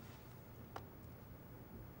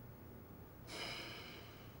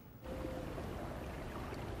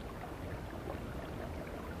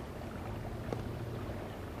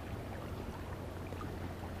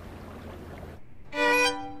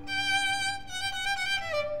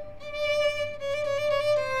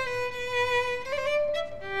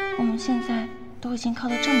我们现在都已经靠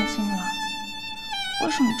得这么近了，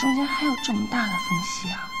为什么中间还有这么大的缝隙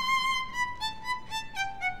啊？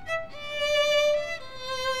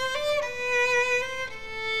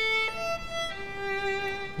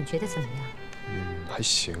你觉得怎么样？还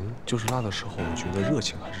行，就是拉的时候，我觉得热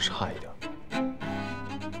情还是差一点。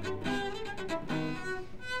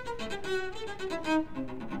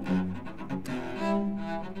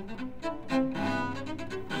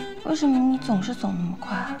为什么你总是走那么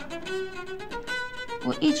快啊？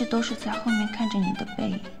我一直都是在后面看着你的背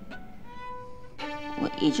影，我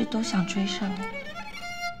一直都想追上你，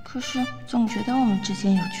可是总觉得我们之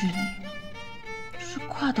间有距离，是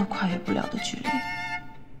跨都跨越不了的距离。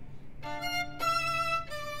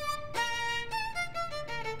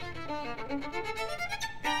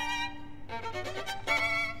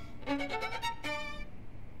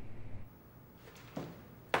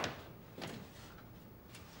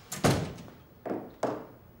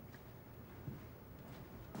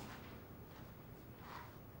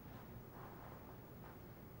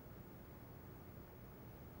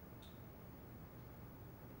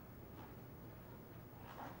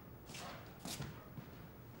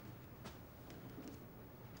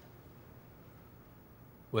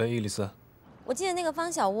喂，伊丽丝。我记得那个方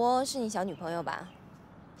小窝是你小女朋友吧？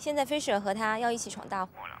现在菲舍尔和他要一起闯大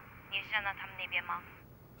祸了，你也是站到他们那边吗？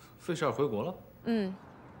费舍尔回国了？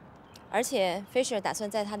而且菲舍尔打算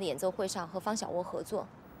在他的演奏会上和方小窝合作。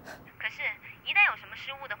可是，一旦有什么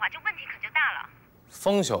失误的话，这问题可就大了。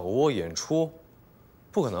方小窝演出，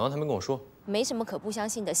不可能啊！他没跟我说。没什么可不相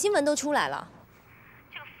信的，新闻都出来了。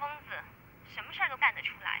这个疯子，什么事儿都干得出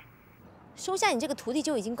来。收下你这个徒弟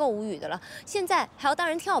就已经够无语的了，现在还要当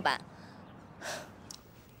人跳板。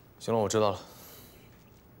行了，我知道了。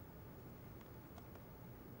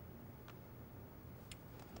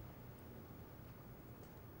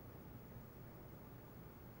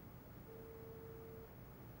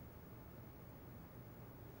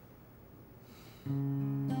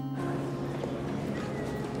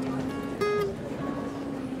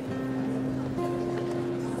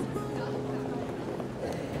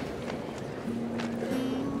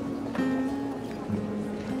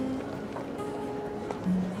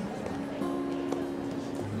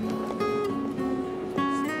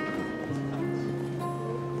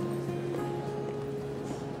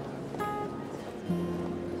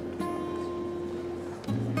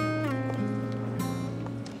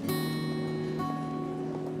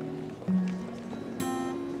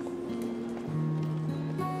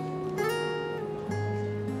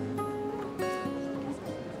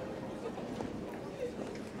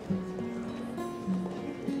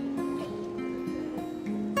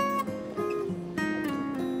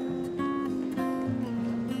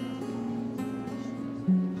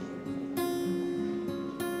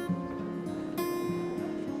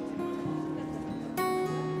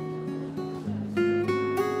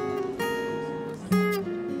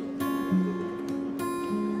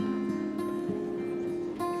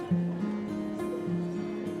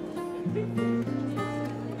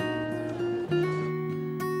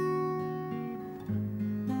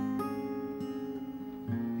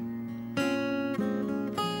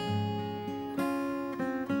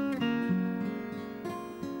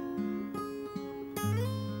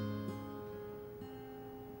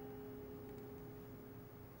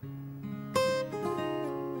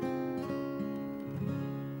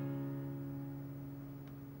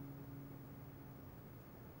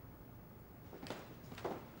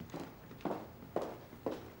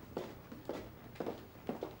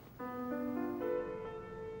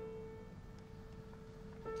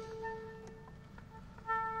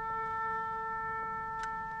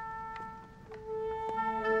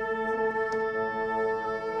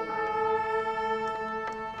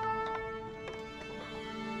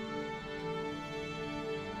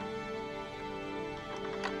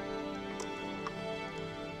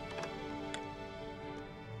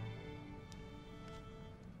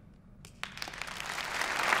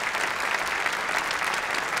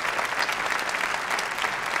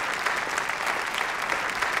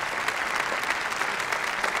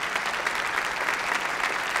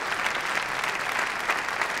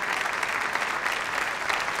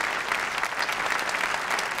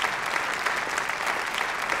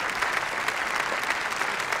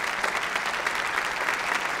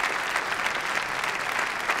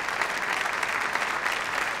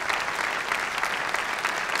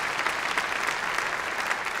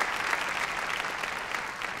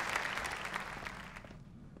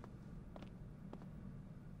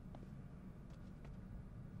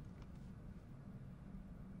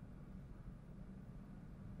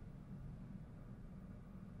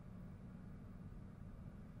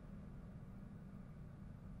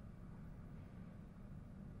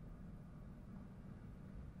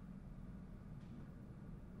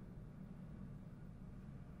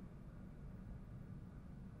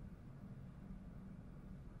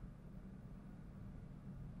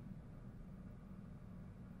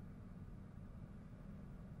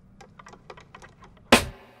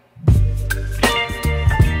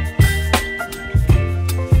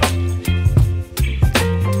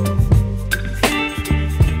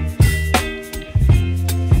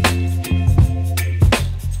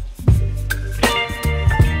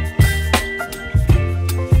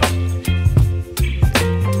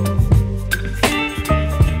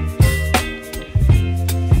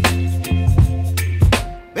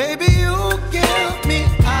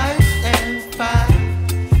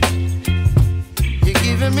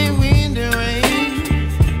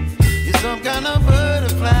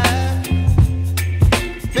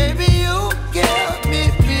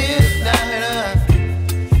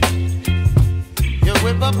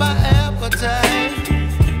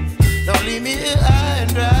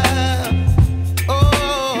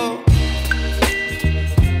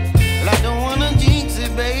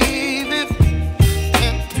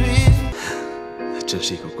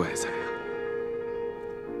是一个怪才呀！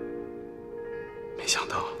没想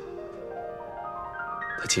到，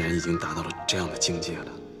他竟然已经达到了这样的境界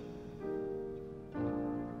了。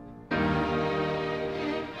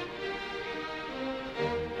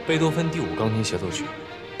贝多芬第5钢琴协奏曲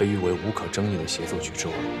被誉为无可争议的协奏曲之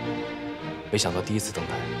王。没想到第1次登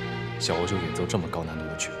台，小欧就演奏这么高难度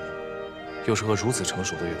的曲目，又是和如此成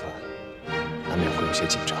熟的乐团，难免会有些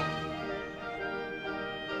紧张。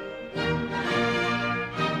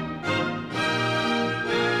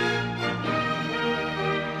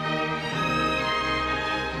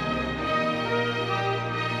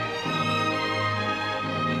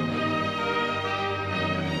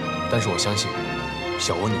但是我相信，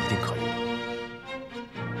小欧你一定可以。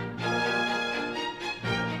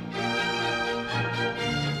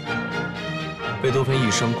贝多芬一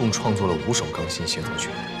生共创作了5首钢琴协奏曲，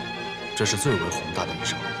这是最为宏大的一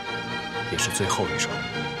首，也是最后一首。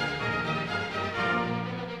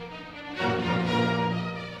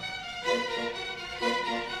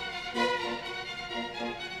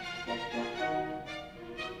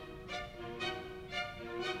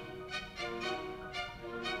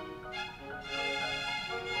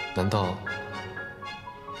难道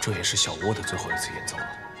这也是小窝的最后一次演奏了？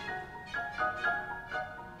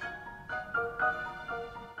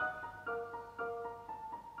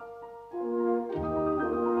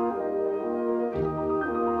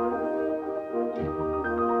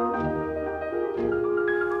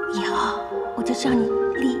以后我就叫你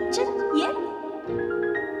李真言。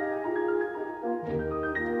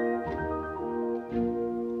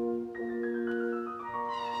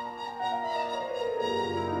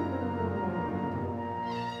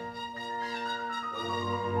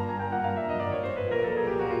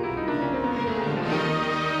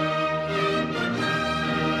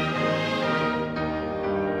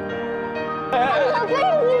老哥，你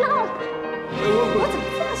了！我怎么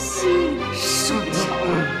这么吸引你？受不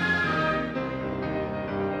了！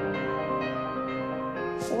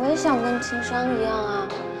我也想跟情商一样啊，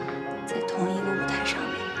在同一个舞台上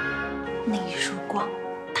面，那一束光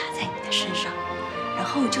打在你的身上，然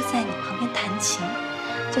后我就在你旁边弹琴，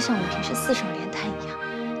就像我们平时4手连弹一样，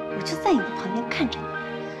我就在你的旁边看着你，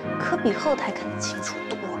可比后台看得清楚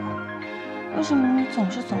多了。为什么你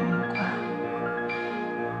总是走那么快啊？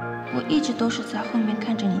我一直都是在后面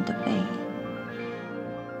看着你的背影，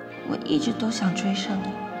我一直都想追上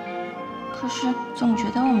你，可是总觉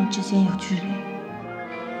得我们之间有距离，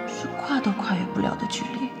是跨都跨越不了的距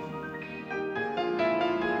离。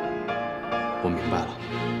我明白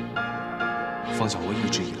了，方小薇一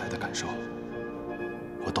直以来的感受，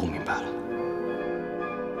我都明白了。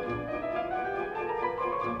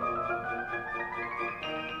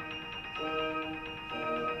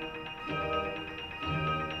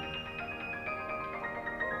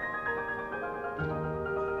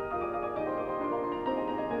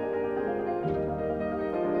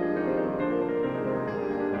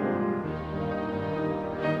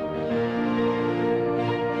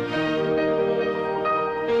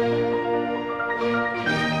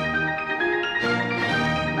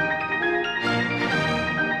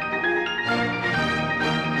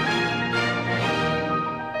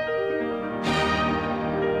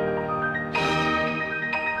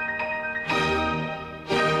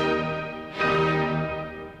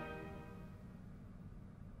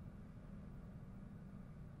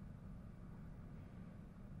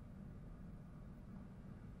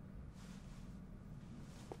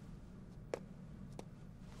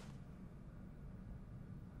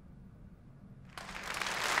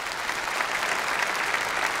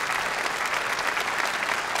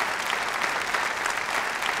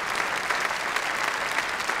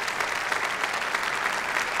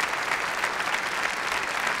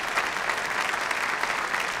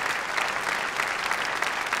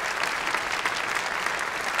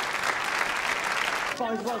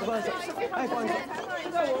不好意思，哎，不好意思，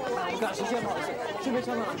我赶时间，不好意思，这边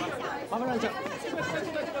车呢，麻烦让一下。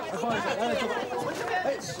哎，不好意思，来坐吧。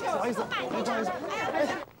哎，不好意思，哎，不好意思，哎。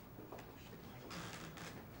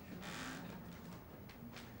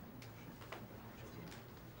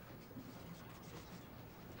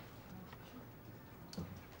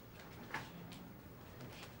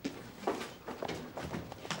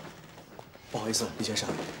不好意思，李先生，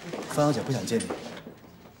方小姐不想见你。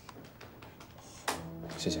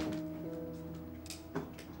谢谢。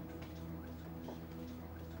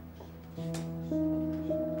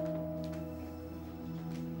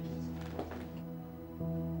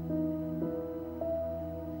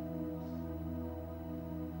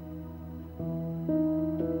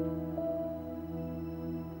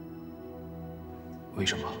为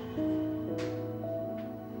什么？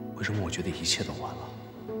为什么我觉得一切都完了？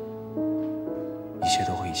切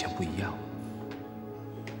都和以前不一样。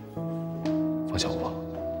方小波，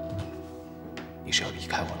你是要离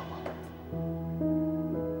开我了吗？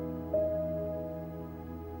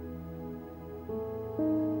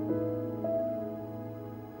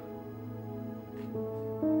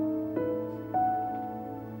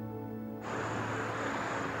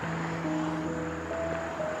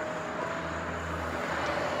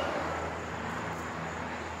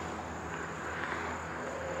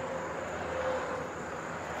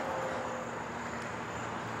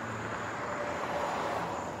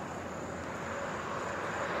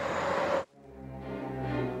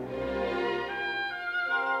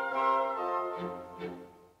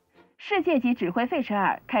 世界级指挥费舍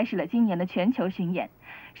尔开始了今年的全球巡演。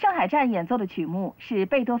上海站演奏的曲目是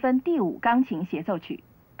贝多芬第5钢琴协奏曲，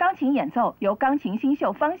钢琴演奏由钢琴新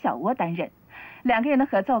秀方小窝担任。2个人的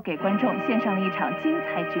合奏给观众献上了一场精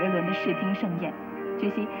彩绝伦的视听盛宴。据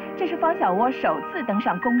悉，这是方小窝首次登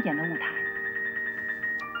上公演的舞台。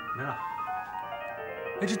没了。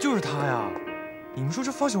哎，这就是他呀！你们说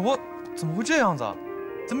这方小窝怎么会这样子？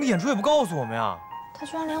怎么演出也不告诉我们呀？他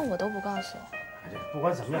居然连我都不告诉我。 不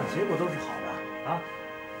管怎么样，结果都是好的啊，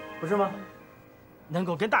不是吗？能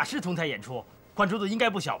够跟大师同台演出，关注度应该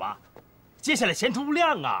不小吧？接下来前途无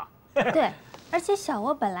量啊！对，而且小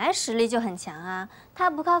窝本来实力就很强啊，他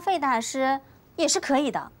不靠费大师也是可以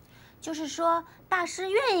的。就是说，大师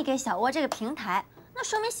愿意给小窝这个平台，那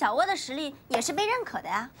说明小窝的实力也是被认可的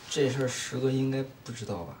呀。这事儿石哥应该不知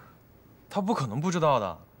道吧？他不可能不知道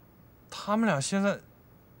的，他们俩现在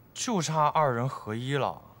就差2人合一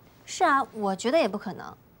了。 是啊，我觉得也不可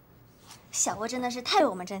能。小窝真的是太有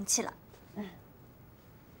我们争气了。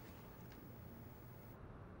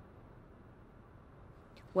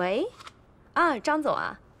喂，啊，张总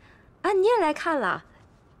啊，啊，你也来看了，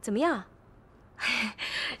怎么样？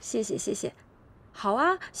谢谢谢谢，好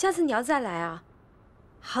啊，下次你要再来啊。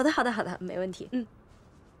好的好的好的，没问题。嗯。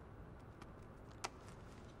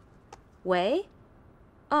喂，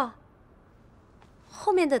哦，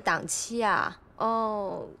后面的档期啊。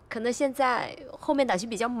 哦，可能现在后面档期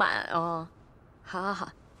比较满哦。好，好，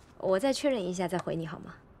好，我再确认一下再回你好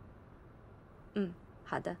吗？嗯，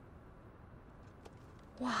好的。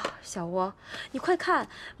哇，小窝，你快看，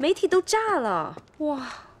媒体都炸了！哇，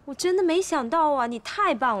我真的没想到啊，你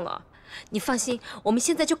太棒了！你放心，我们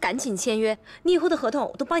现在就赶紧签约，你以后的合同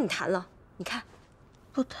我都帮你谈了。你看，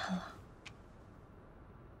不谈了，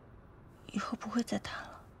以后不会再谈了。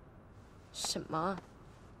什么？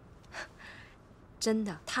 真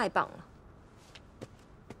的太棒了！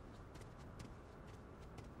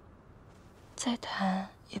再谈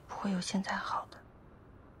也不会有现在好的。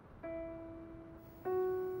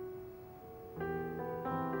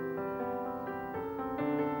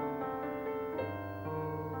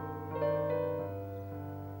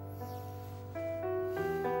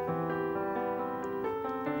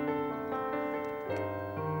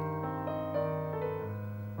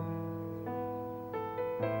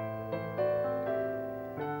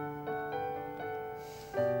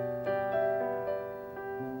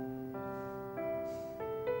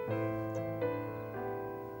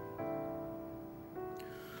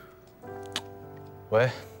喂，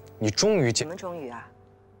你终于怎么终于啊？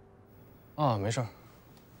啊，没事儿。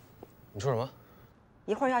你说什么？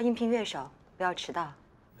一会儿要应聘乐手，不要迟到。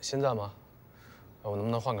现在吗？我能不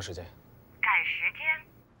能换个时间？改时间？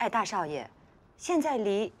哎，大少爷，现在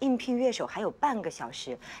离应聘乐手还有半个小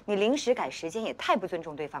时，你临时改时间也太不尊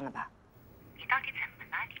重对方了吧？你到底怎么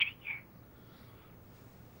了，李晨言？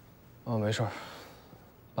哦，没事儿，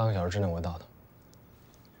半个小时之内我会到的。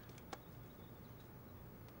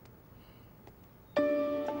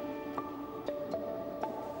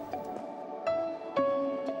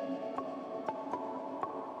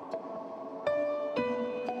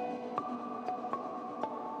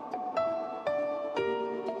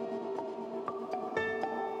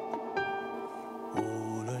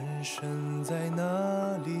 身在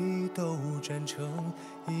哪里都站成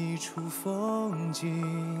一处风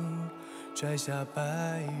景，摘下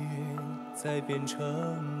白云再变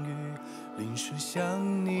成雨，淋湿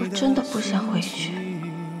想你的我真的不想回去，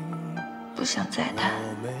不想再谈，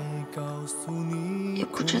也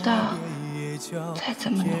不知道再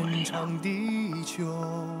怎么努力了。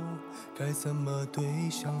 该怎么对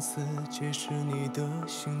相思解释你的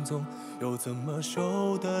行踪？又怎么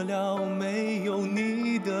受得了没有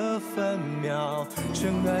你的分秒？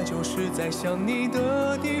真爱就是在想你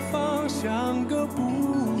的地方想个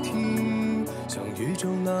不停，像宇宙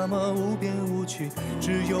那么无边无际，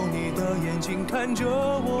只有你的眼睛看着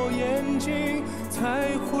我眼睛，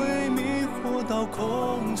才会迷惑到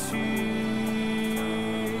空气。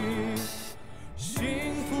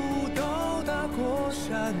幸福到达过。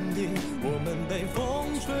被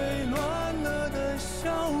风吹乱了的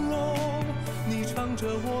笑容。你唱着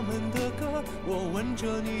我们的歌，我闻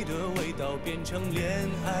着你的味道，变成恋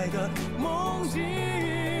爱的梦境。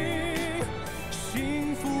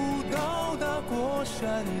幸福到达过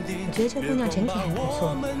山顶。我觉得这姑娘整体还不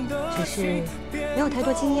错，只是没有太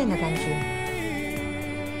多惊艳的感觉。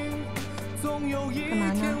干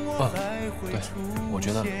嘛呢？对，我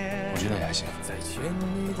觉得也还行。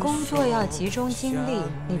工作要集中精力，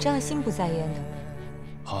你这样心不在焉的。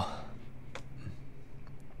好。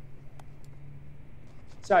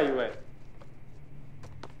下一位。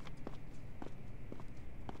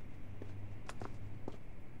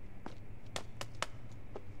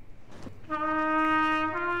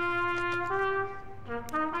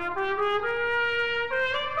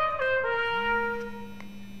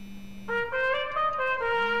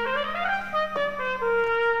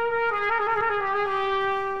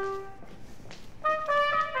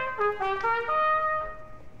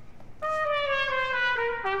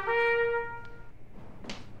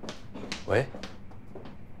喂，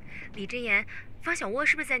李真言，方小窝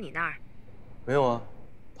是不是在你那儿？没有啊，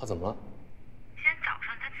他怎么了？今天早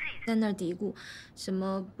上他自己在那儿嘀咕，什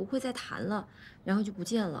么不会再谈了，然后就不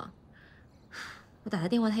见了。我打他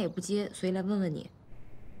电话他也不接，所以来问问你。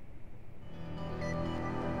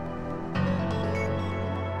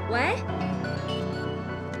喂？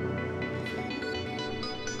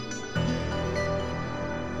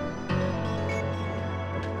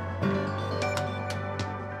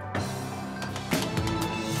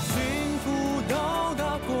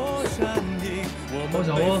方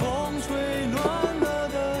小窝，风吹乱了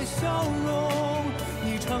的笑容，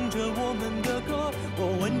你唱着我们的歌，我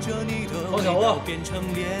闻着你的味道，变成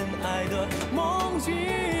恋爱的梦境。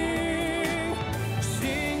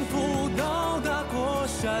幸福到达过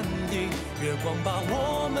山顶，月光把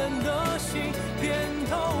我们的心变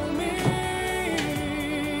透明。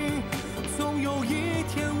总有一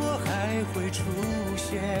天我还会出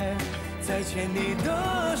现，再牵你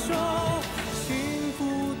的手。幸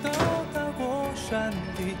福到达过山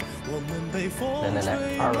顶，我们被风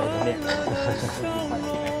吹乱了笑容。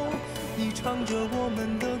你唱着我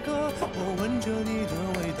们的歌，我闻着你的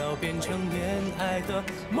味道，变成恋爱的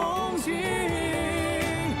梦境。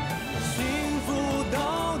幸福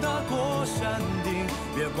到达过山顶，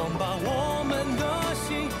月光把我们的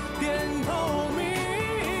心变透明。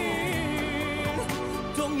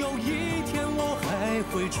总有一天我还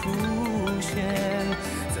会出现，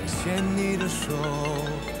再牵你的手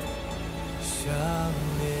相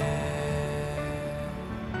恋。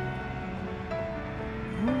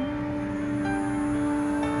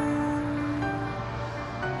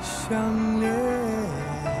相恋。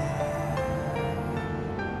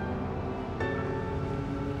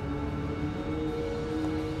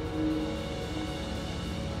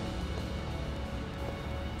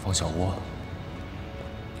方小窝，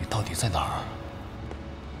你到底在哪儿？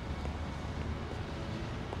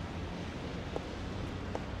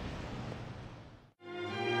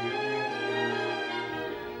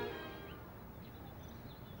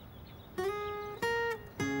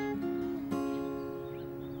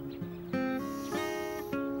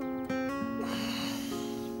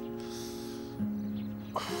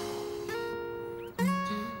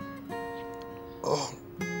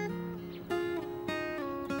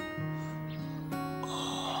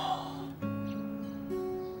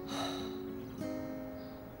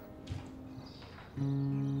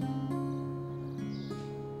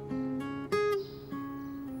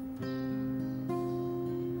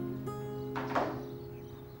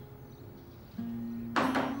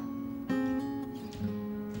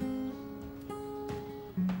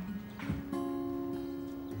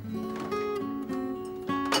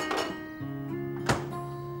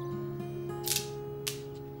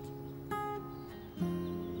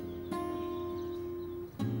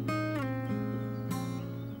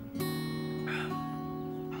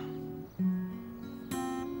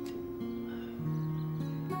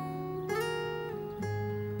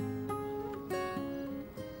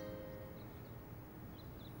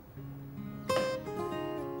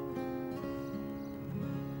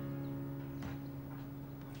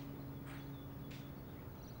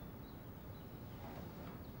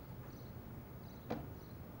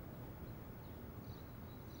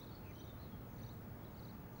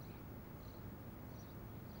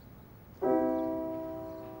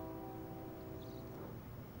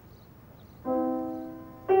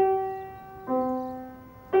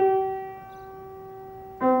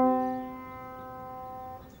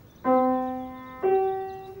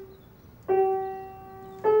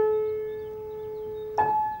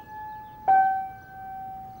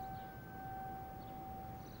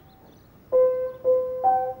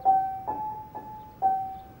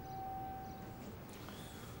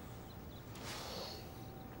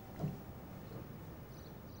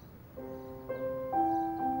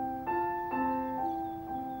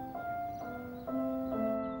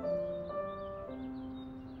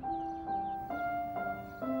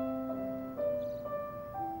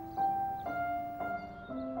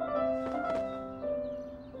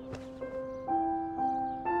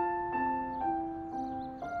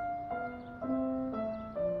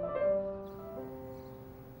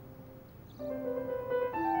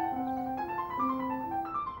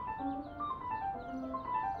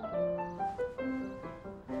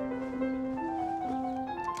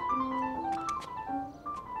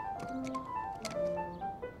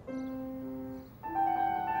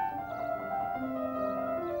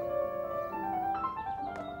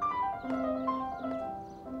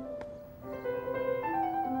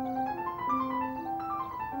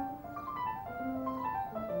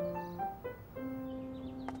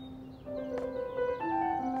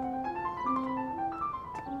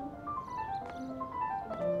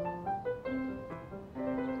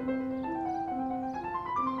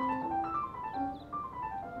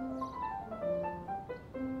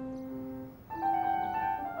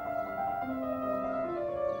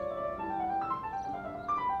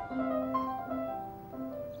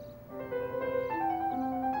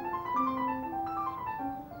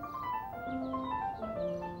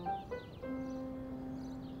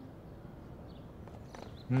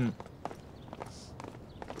嗯。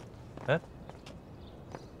哎，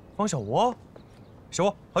方小窝，小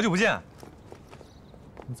窝，好久不见。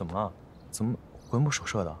你怎么了？怎么魂不守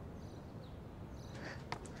舍的？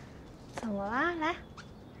怎么啦？来，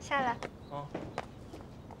下来。哦。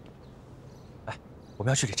哎，我们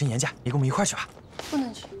要去给真言家，你跟我们一块儿去吧。不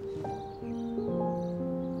能去。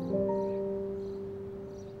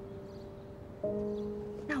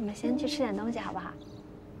那我们先去吃点东西，好不好？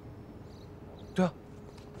对啊。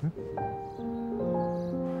嗯。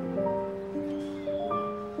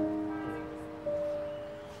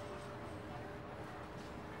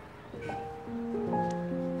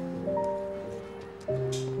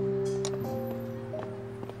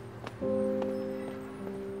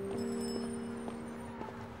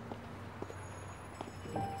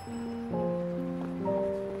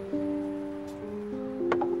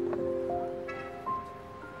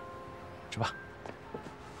吃吧。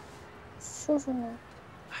舒服吗？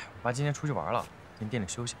哎，我爸今天出去玩了，先店里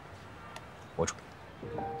休息。我煮。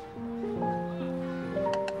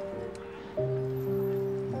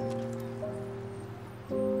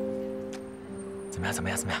怎么样？怎么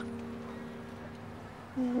样？怎么样？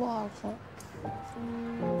不好吃。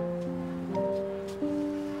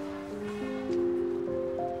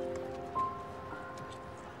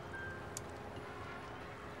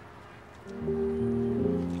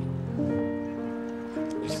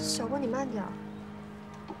小郭，你慢点。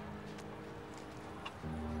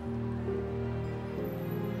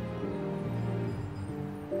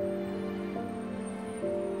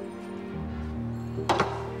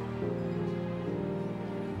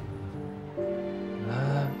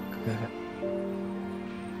来，看。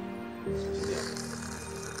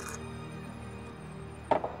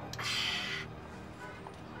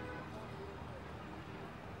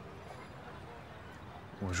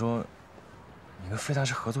我说，你跟费大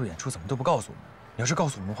师合作演出怎么都不告诉我们？你要是告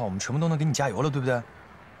诉我们的话，我们全部都能给你加油了，对不对？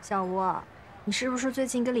小吴，你是不是最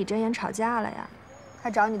近跟李真言吵架了呀？他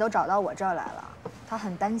找你都找到我这儿来了，他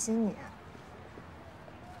很担心你。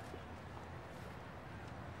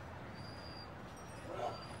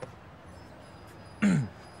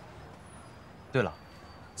对了，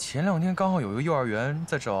前2天刚好有一个幼儿园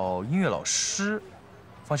在找音乐老师，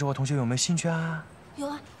方小华同学有没有兴趣啊？有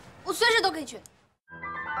啊，我随时都可以去。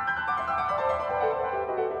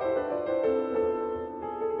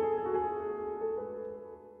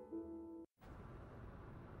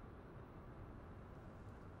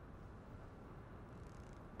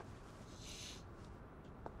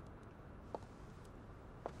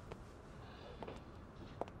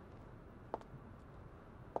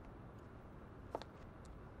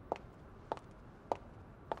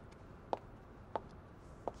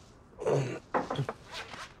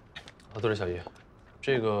对了，小姨，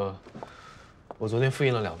这个我昨天复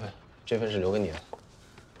印了2份，这份是留给你的。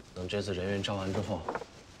等这次人员招完之后，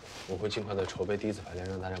我会尽快的筹备第1次排练，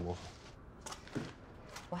让大家磨合。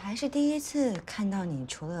我还是第一次看到你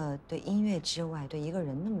除了对音乐之外，对一个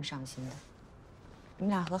人那么上心的。你们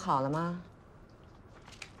俩和好了吗？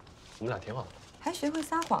我们俩挺好的。还学会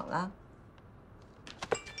撒谎了？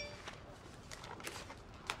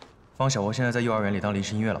方小窝现在在幼儿园里当临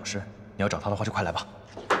时音乐老师，你要找他的话就快来吧。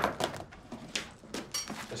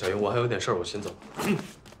小姨，我还有点事儿，我先走。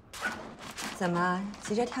怎么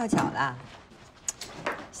急着跳脚了？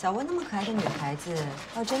小窝那么可爱的女孩子，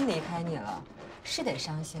要真离开你了，是得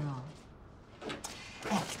伤心哦。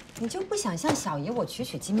哎，你就不想向小姨我取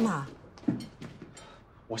经吗？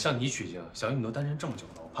我向你取经，小姨你都单身这么久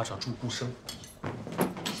了，我怕长处孤生。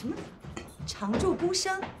什么？长处孤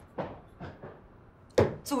生？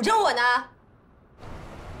诅咒我呢？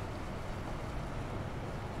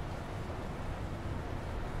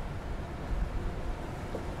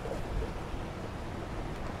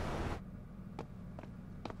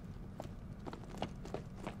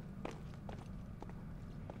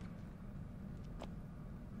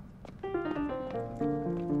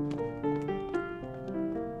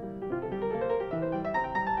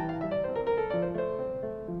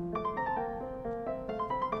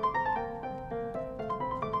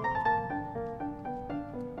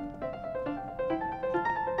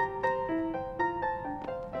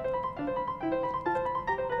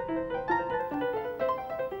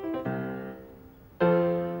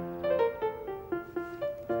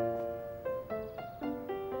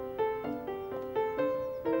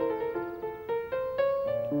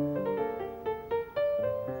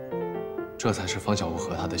这才是方小屋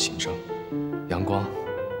和他的心声，阳光、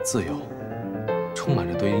自由，充满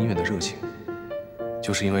着对音乐的热情。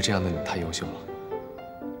就是因为这样的你太优秀了，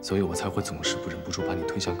所以我才会总是忍不住把你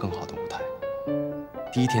推向更好的舞台。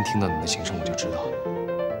第1天听到你的琴声，我就知道，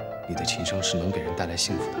你的琴声是能给人带来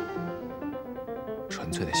幸福的，纯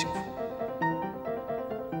粹的幸福。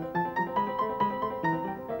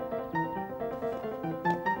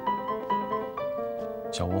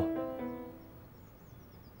小吴，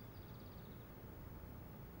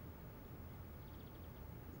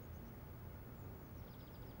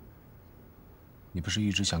你不是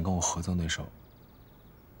一直想跟我合奏那首？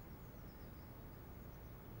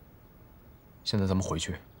现在咱们回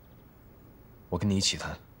去，我跟你一起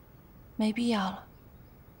弹。没必要了，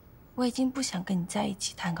我已经不想跟你在一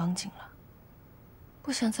起弹钢琴了，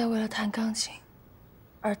不想再为了弹钢琴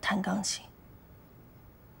而弹钢琴。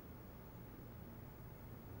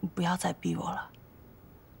你不要再逼我了，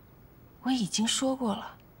我已经说过了，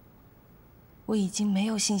我已经没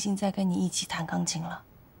有信心再跟你一起弹钢琴了。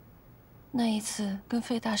那一次跟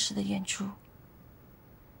费大师的演出，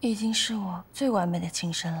已经是我最完美的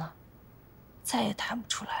琴声了，再也弹不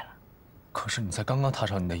出来了。可是你才刚刚踏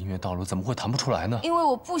上你的音乐道路，怎么会弹不出来呢？因为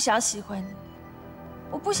我不想喜欢你，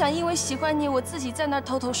我不想因为喜欢你，我自己在那儿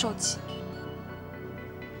偷偷受气，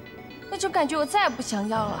那种感觉我再也不想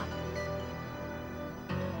要了。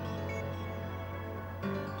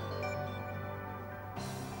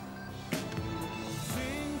幸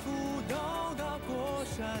福到达过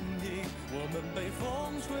山顶，我们被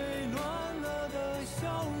风吹乱了的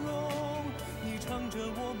笑容。你唱着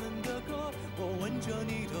我们的歌，我闻着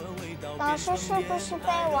你的味道。老师是不是被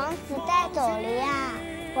王子带走了呀？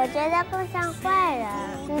我觉得更像坏人。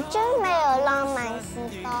你真没有浪漫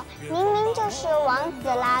细胞，明明就是王子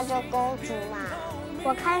拉着公主嘛。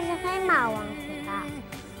我看是黑马王子吧。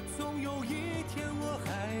总有一天我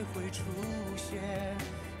还会出现，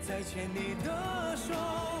再牵你的手。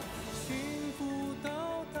幸福到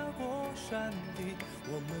达过山顶，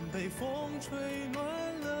我们被风吹乱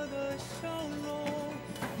了的笑容。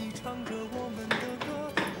你唱着我们的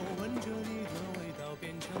歌，我闻着你的味道，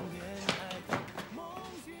变成恋爱的梦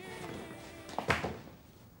境。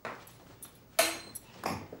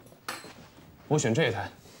我选这一台，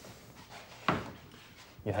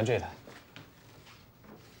你弹这一台。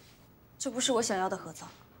这不是我想要的合奏。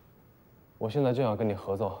我现在正要跟你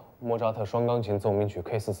合奏莫扎特双钢琴奏鸣曲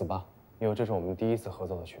K448，因为这是我们第一次合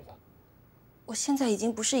奏的曲子。我现在已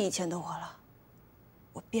经不是以前的我了，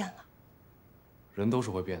我变了。人都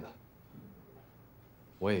是会变的，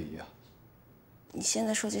我也一样。你现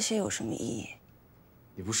在说这些有什么意义？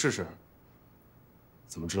你不试试，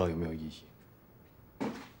怎么知道有没有意义？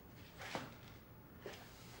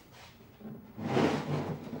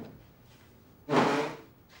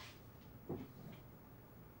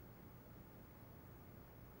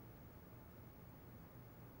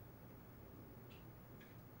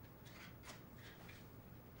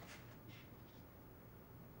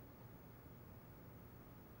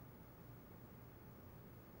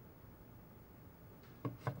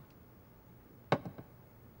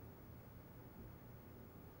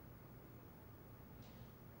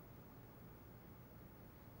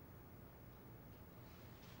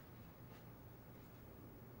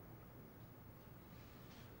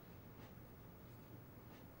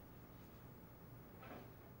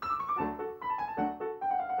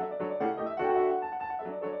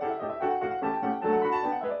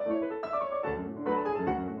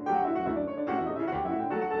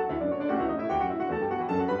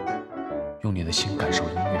用你的心感受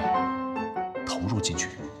音乐，投入进去。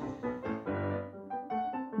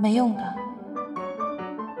没用的。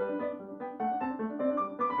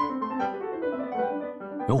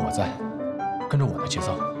有我在，跟着我的节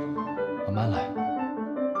奏，慢慢来。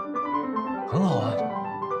很好啊，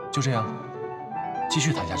就这样，继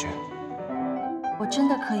续弹下去。我真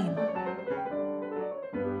的可以吗？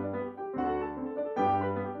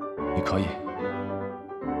你可以，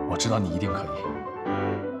我知道你一定可以。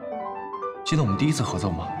记得我们第一次合奏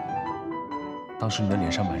吗？当时你的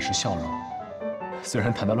脸上满是笑容，虽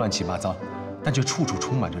然弹得乱七八糟，但却处处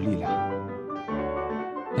充满着力量。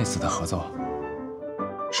那次的合奏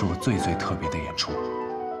是我最特别的演出。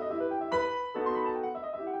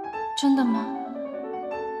真的吗？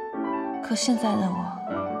可现在的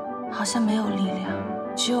我好像没有力量，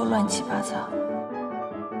只有乱七八糟。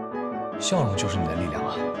笑容就是你的力量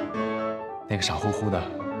啊！那个傻乎乎的，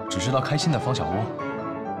只知道开心的方小窝，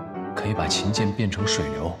可以把琴键变成水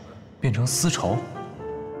流，变成丝绸，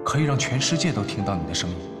可以让全世界都听到你的声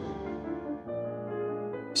音。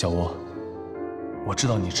小窝，我知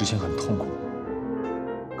道你之前很痛苦，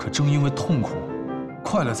可正因为痛苦，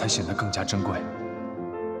快乐才显得更加珍贵。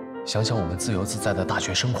想想我们自由自在的大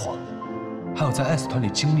学生活，还有在 S 团里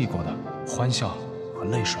经历过的欢笑和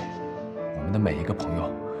泪水，我们的每一个朋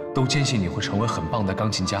友都坚信你会成为很棒的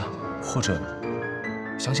钢琴家，或者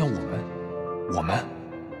想想我们，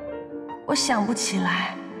我想不起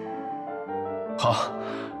来。好，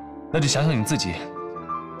那就想想你自己，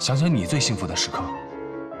想想你最幸福的时刻。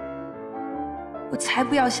我才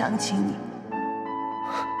不要想起你。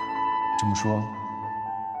这么说，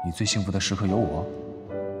你最幸福的时刻有我？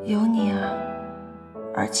有你啊，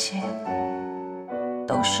而且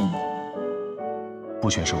都是你。不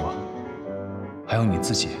全是我，还有你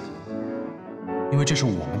自己，因为这是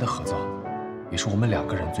我们的合作，也是我们2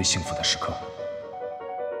个人最幸福的时刻。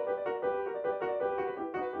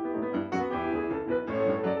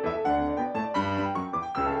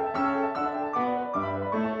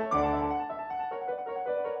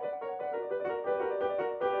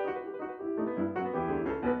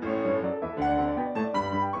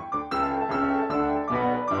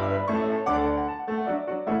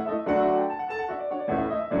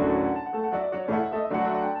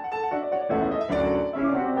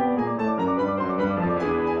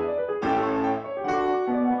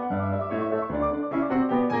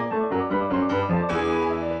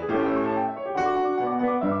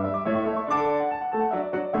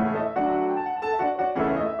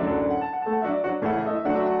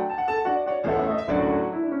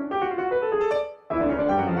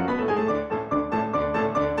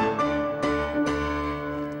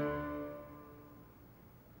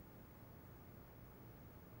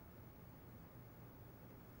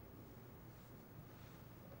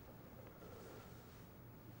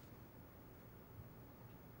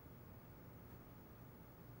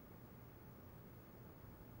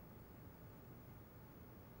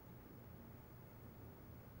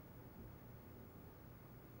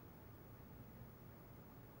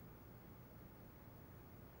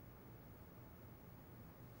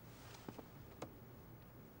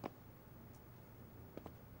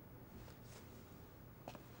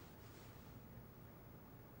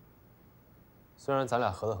虽然咱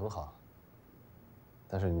俩合得很好，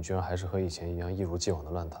但是你居然还是和以前一样一如既往的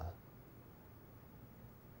乱谈。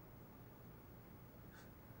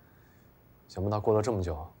想不到过了这么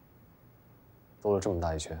久，兜了这么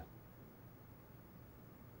大一圈，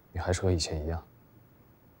你还是和以前一样。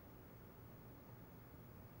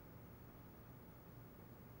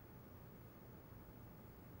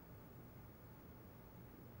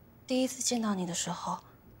第一次见到你的时候，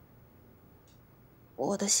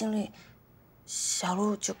我的心里小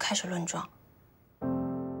鹿就开始乱撞。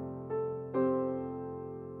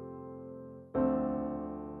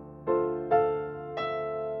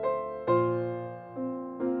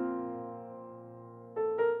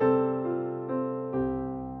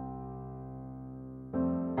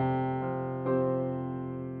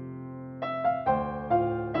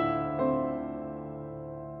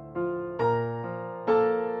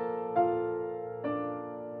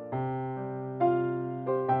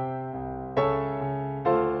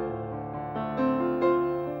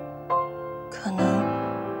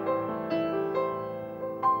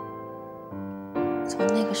从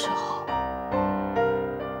那个时候，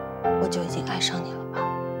我就已经爱上你了吧？